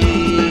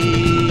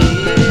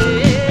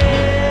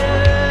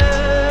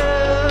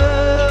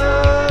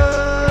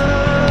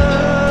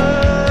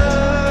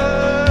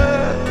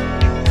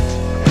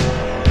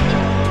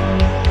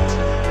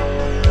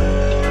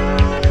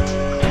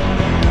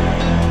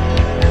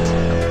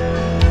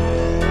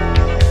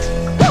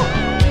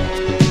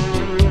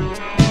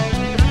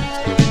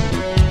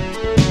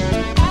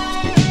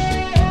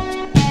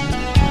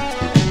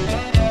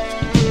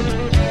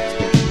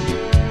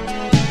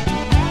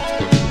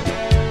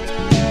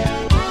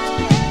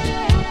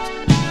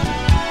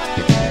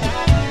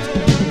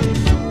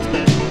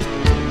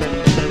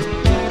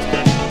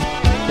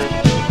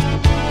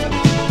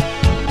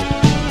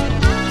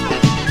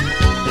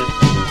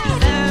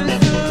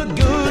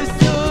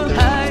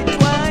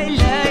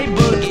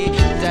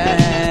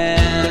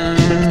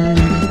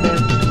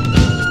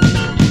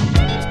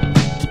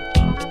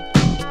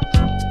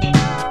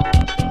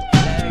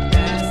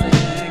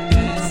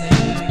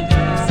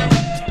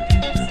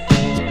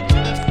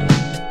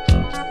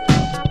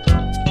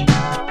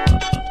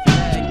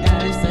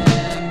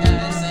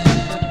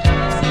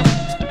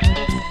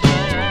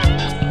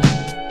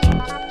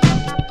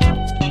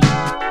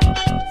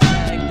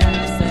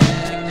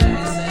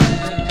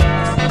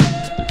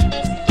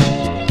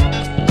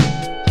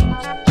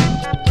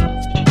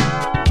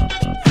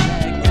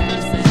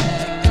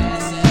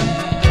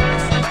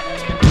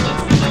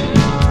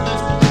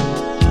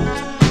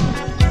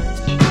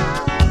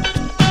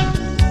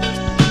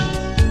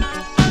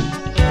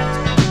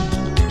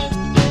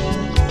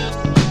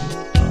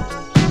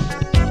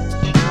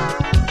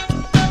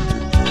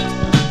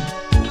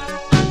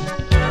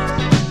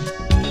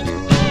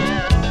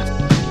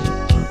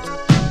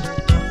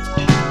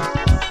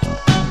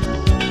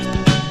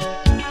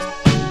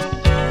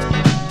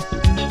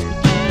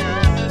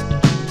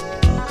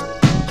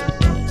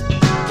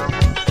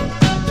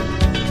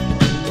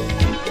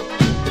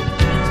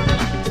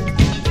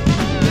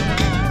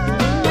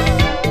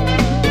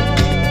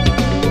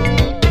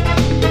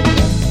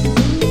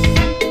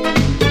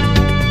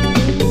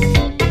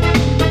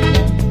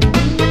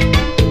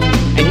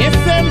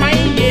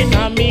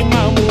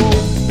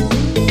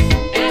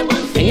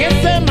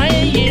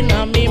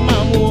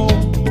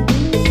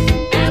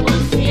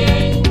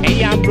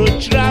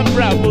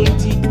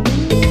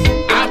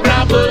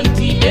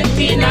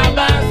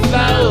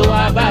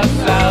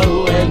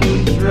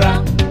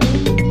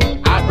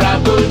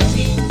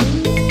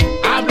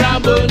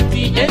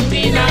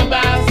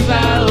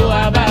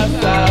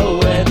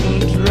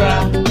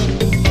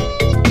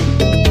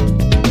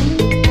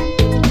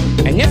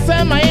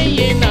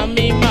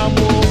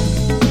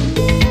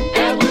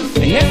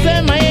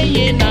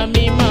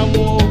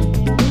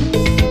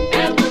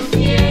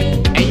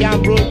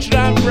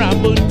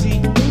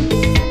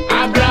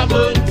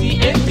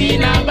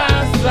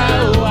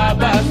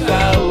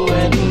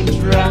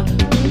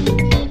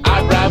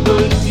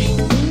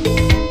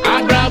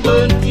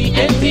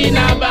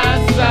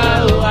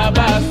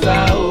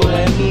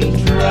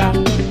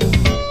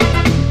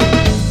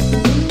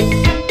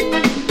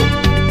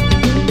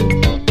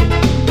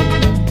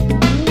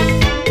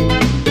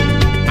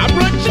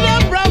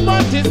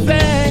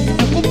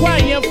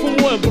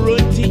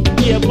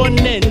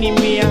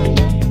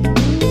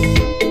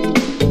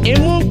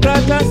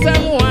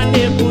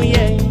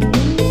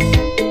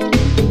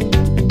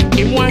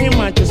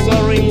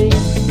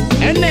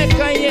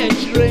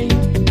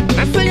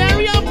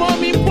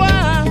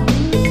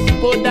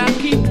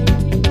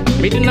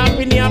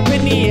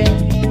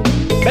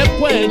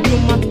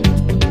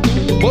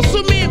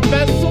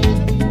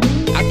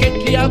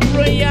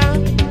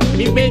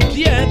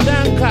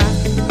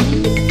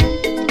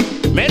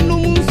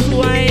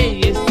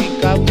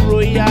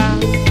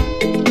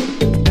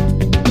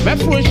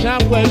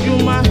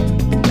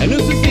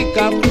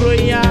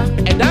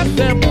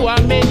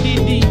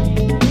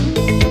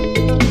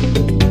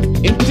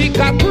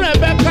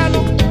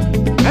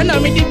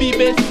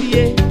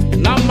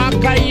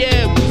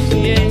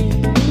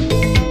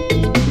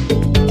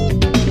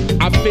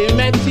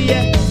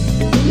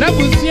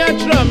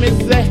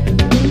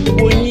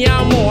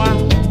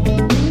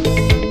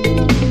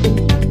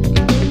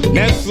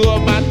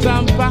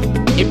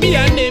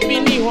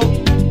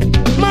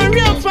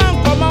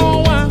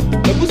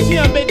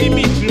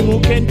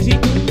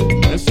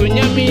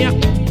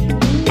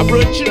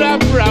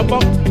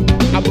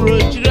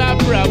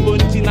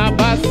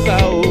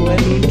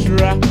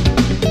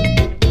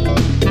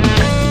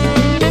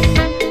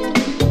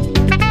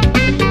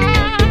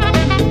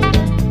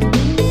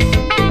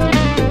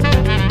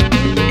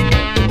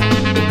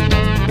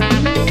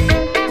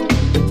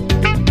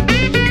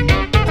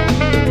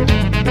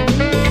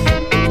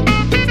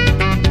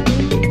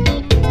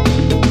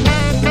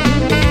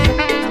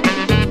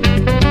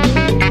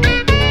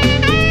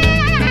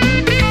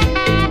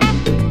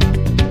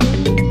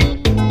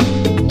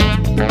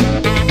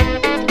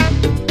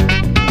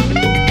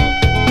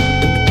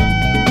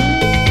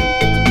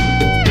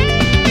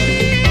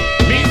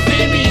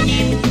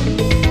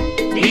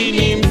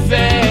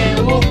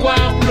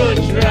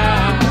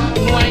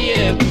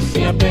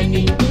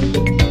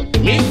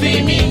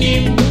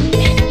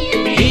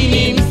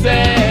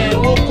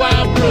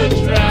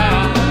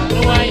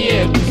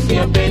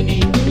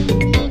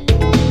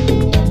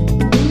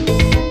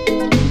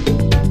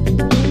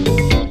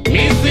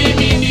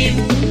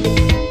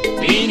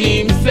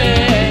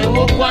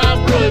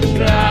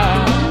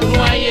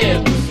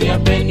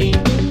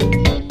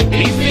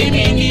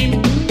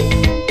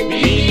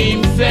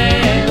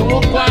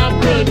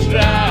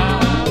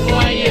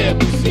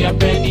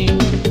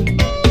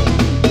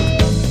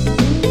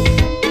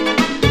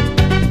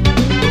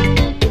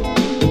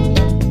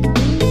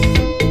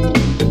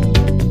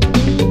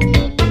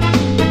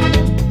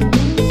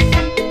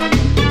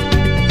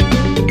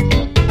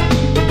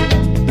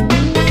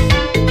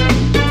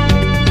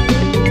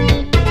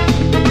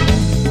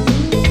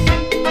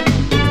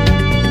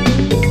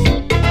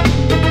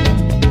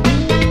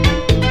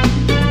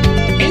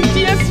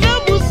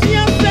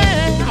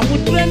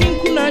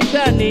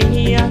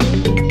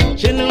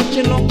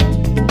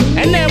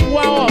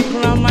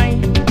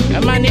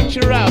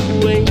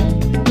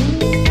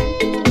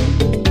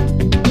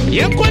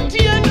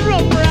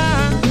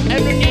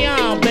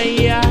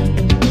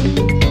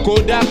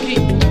 Kodaki,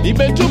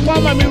 ibetu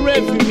kwama mi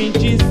refi mi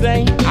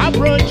jisen.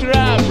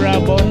 Abrochra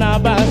brabo na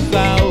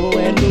basa o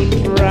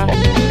enuntra.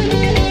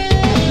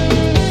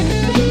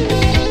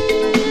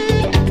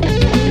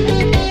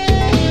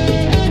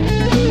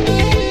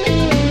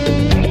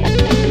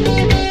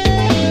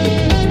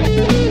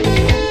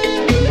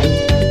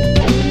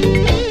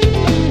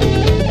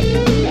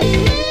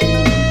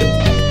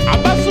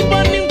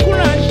 Abasubani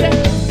nkuranshe,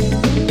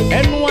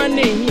 enwa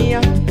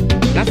nehia,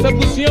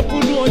 nasabusia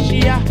kudu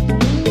oshia.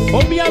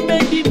 Obia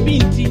bendi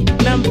binti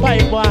na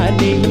mpaibo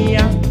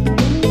anehia.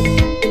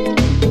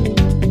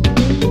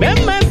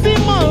 Bema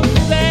Simon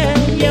se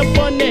ye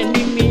bone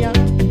ni mia.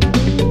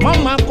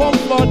 Mama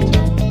comfort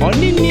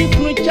onini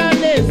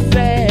kruchale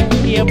se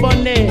ye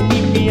bone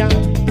ni mia.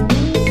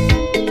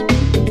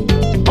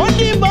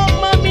 Oni bo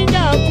mami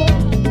nyako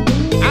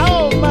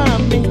ao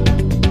mami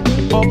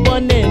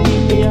obone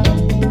ni mia.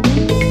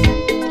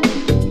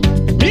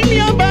 Mimi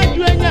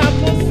abadwe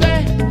nyako se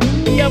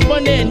ye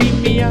bone ni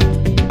mia.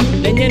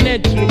 Nenye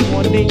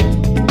trimone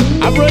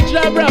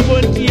Abrochra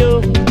brabonti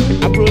o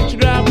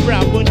Abrochra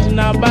brabonti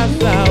na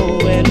basa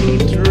o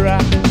enutra.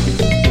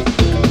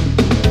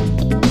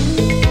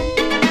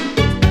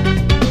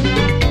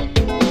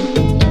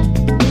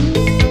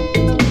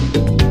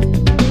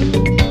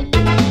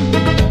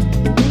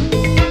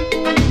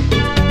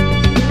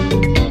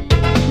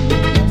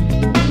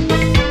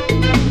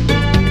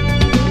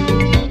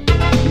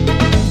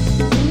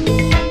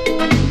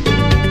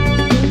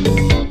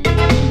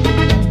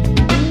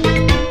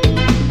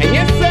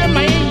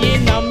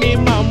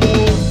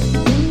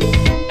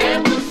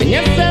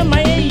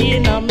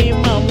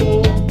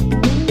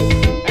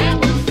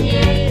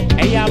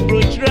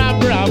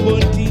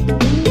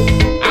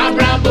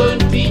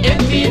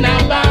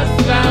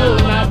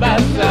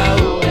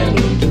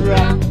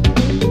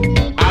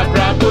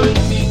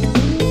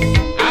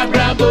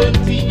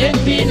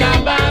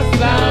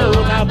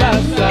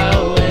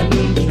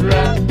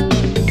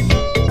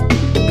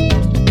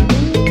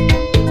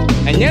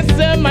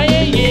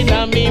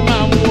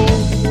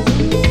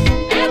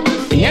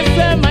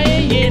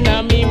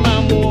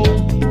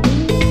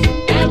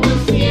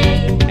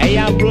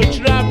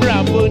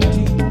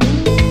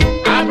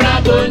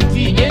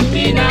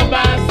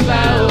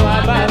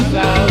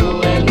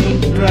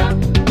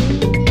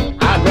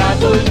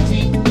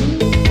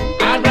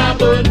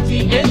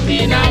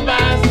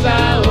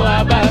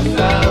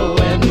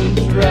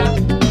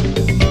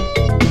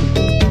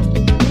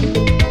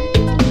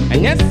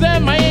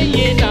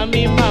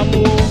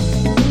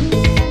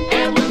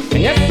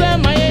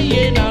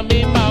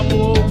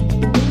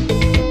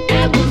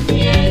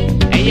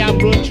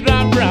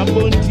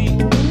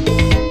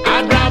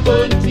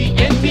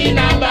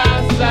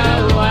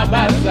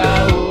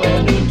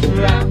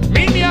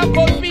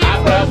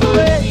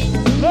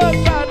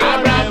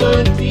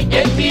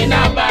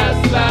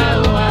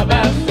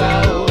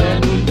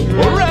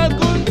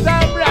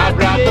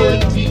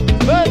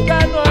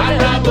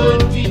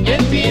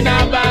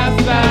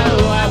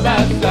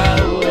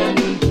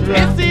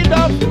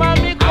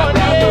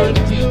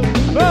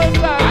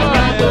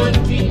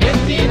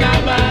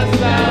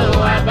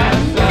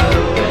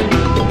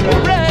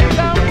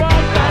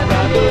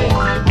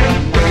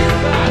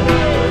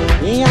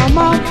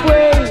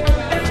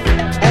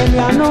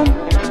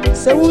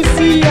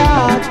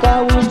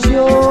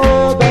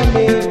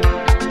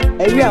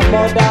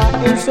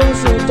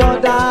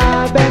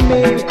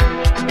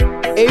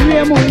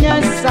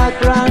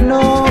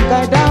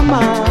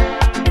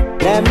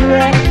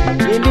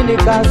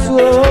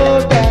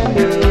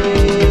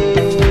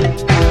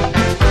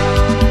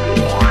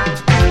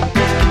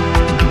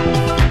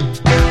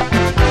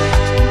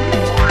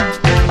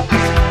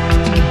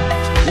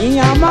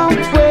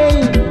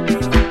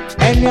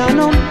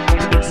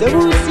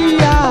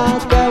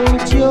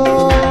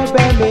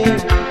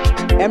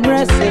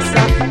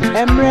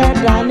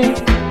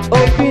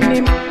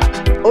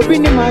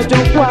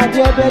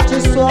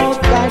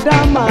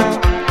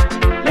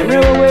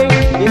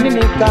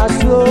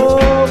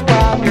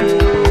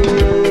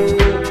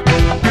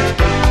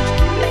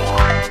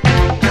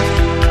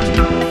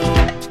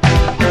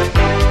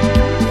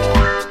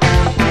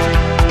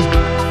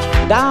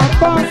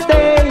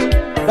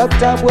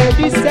 Doctor, where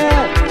this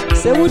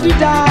say would you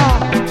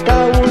die?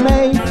 Go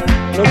me,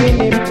 no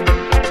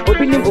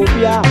obinim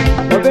obia,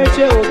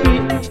 obeshe obi,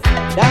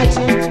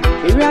 dachi.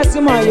 If you ask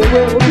my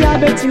way, obia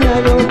betting I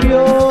love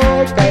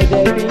you, kai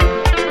debi.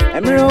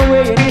 Emro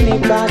way in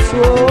any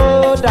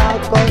castle,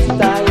 that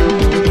costa.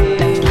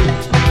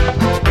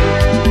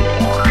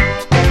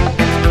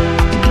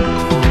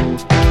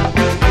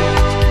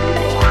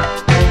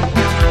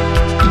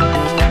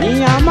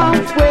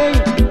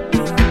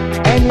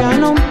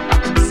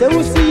 Se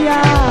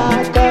usia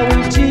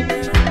kawuchi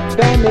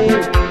beme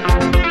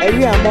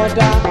ewi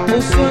amoda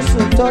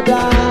nsusu toda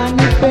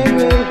ni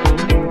penwe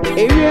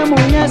ewi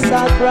munya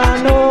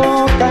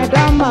sakrano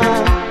kadama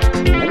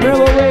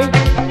emrewe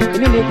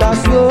ni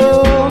kaso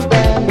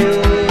beme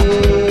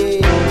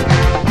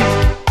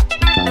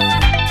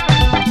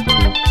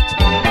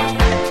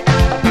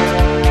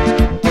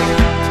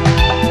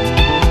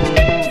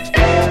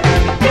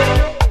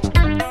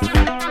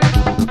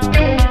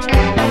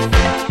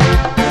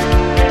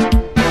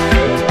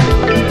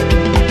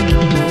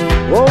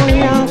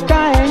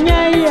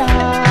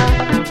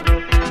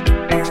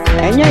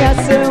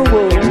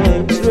wo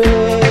mentre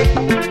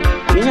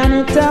minya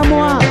ni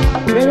tamwa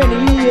mere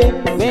ni ye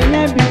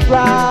menya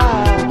bibra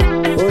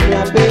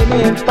onya be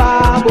me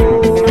pabo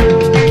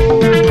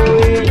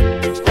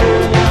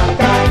onya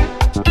kai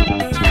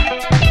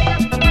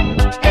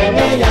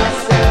ene ya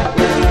se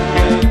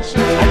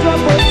mentre ajo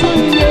bo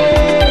sunye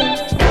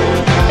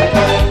onya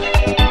kai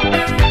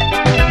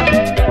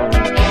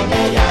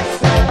ene ya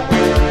se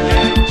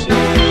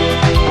mentre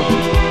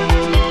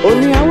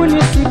onya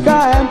woni sika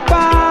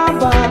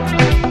empaba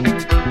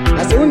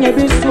ase unya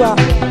bisua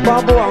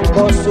babo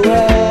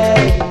ankoswe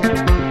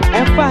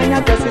enfanya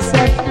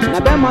tosise na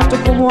be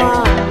matokumwa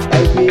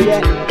ebiye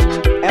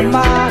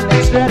emma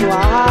netre no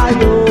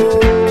ayo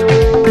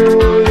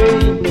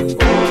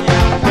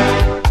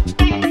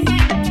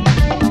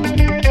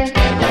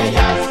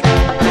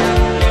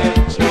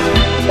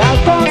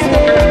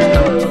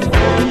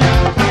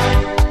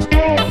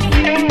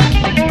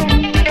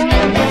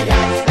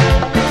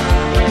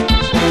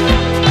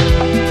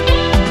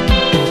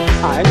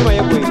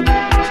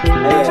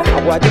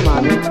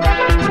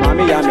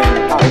Mami ya me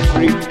out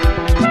free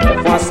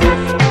fancy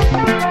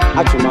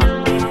atuma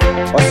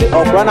osi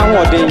okra na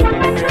ho den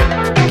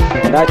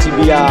da chi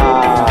bia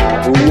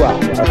owu a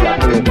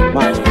odakre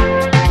ma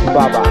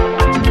baba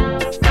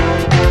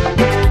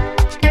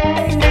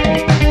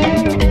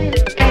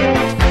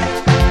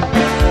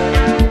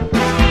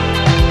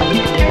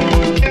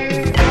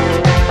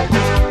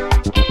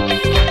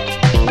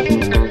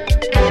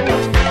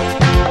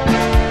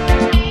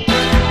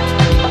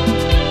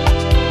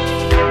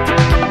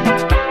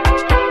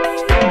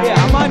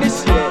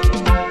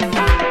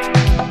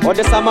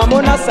the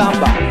Samamona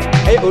Samba,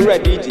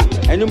 already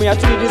DJ, and you may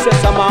actually this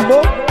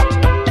Samamo,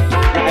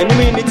 and you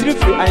may need to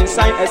free and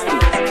sign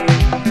estate.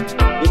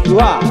 If you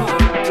are,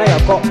 now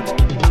you call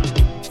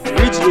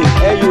Rich Road,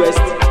 AUS,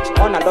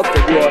 on a doctor,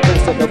 you are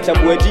Dr.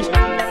 Buedi.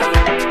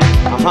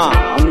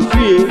 Aha, I'm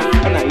free,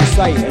 and I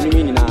sign, and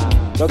you mean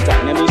Dr.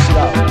 Nemi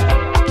Shira.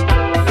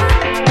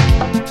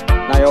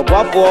 Now your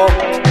buffalo,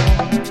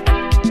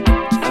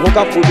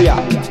 Mokaphobia,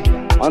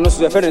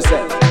 honestly, a friend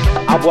said,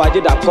 Abu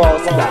did a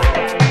cause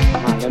that.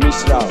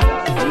 Mishra,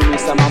 you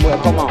miss some more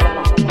come on.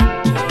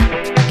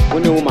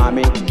 When you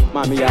mammy,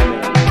 yammy.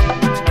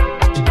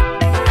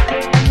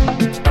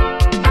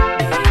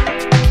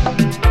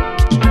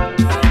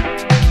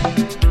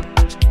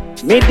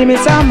 Meet me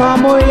some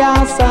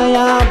moya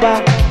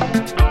sayaba,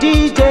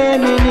 DJ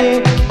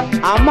Mini,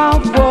 I'm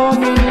out for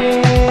me.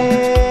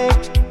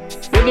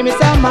 Meet me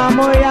some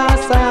moya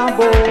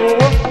sayabo,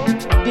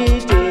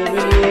 DJ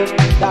Mini,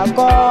 the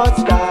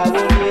cost that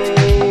will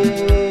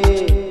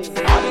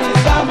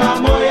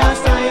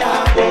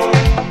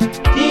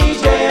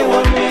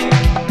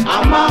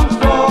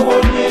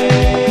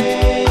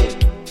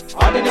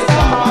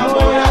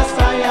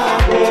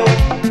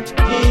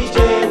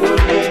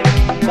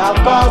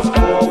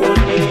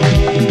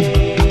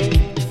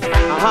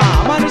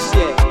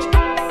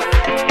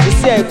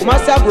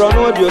Kumasa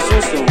Brono do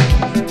so.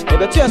 E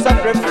be to yourself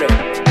frefre.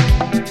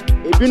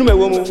 E binu me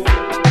womu.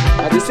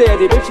 Na dey say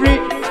dey be free.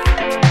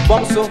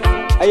 Bomb so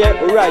aye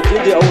ora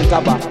jeje o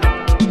ntaba.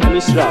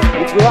 Mishra,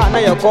 if you are na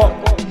yeko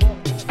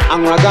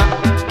anraga.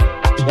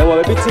 There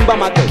will be timber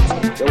market.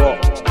 There will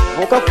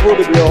hoka fro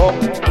be ho.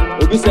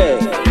 Obi say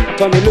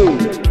Tommy Lou.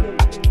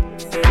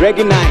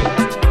 Reggae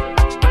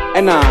night.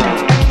 Ena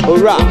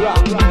ora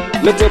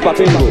little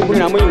papingo.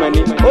 Kuna mo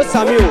yimani. O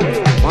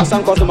Samuel, wan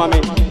san ko to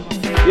mame.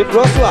 If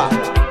Roswa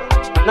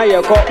na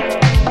yeko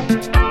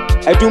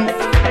edum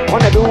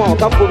on ebi won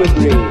ka fo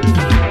bebre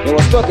they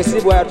was talk say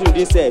boy to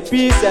this say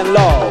peace and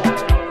love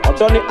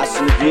odoni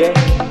asudie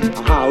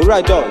aha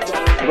ura George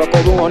we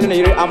ko go won na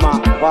yire ama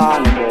wa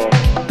no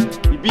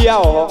bibia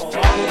o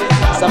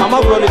sama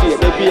ma bro dey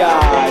bibia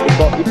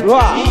ko ibro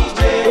a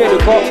we dey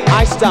call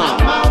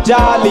Einstein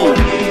Jali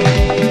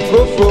go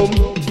from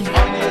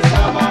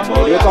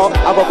we call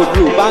abako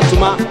blue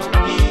bantuma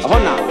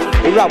hona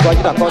ura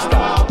Bajida Costa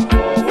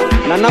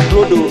Nana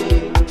Prodo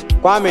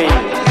Kwame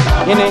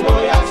Hine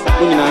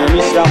Kunyina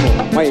Mishra mo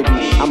Maibi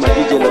I'm a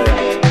DJ lawyer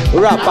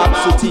Ura Pap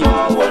Suti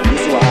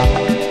Niswa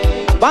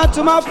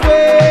Bantuma Fwe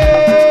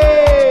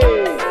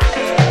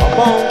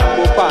Upon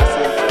Go Pass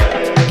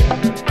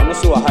I'm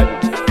so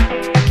happy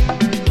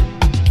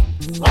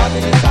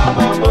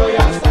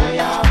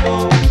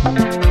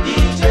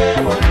DJ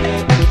Honey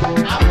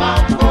I'm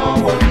out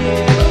for one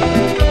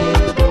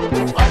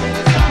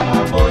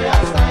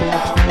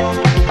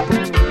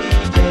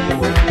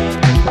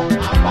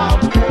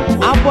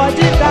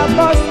Abwajita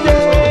koste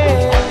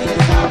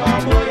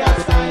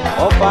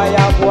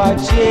Ofaya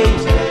bwachi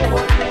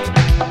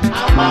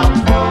Ama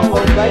mfo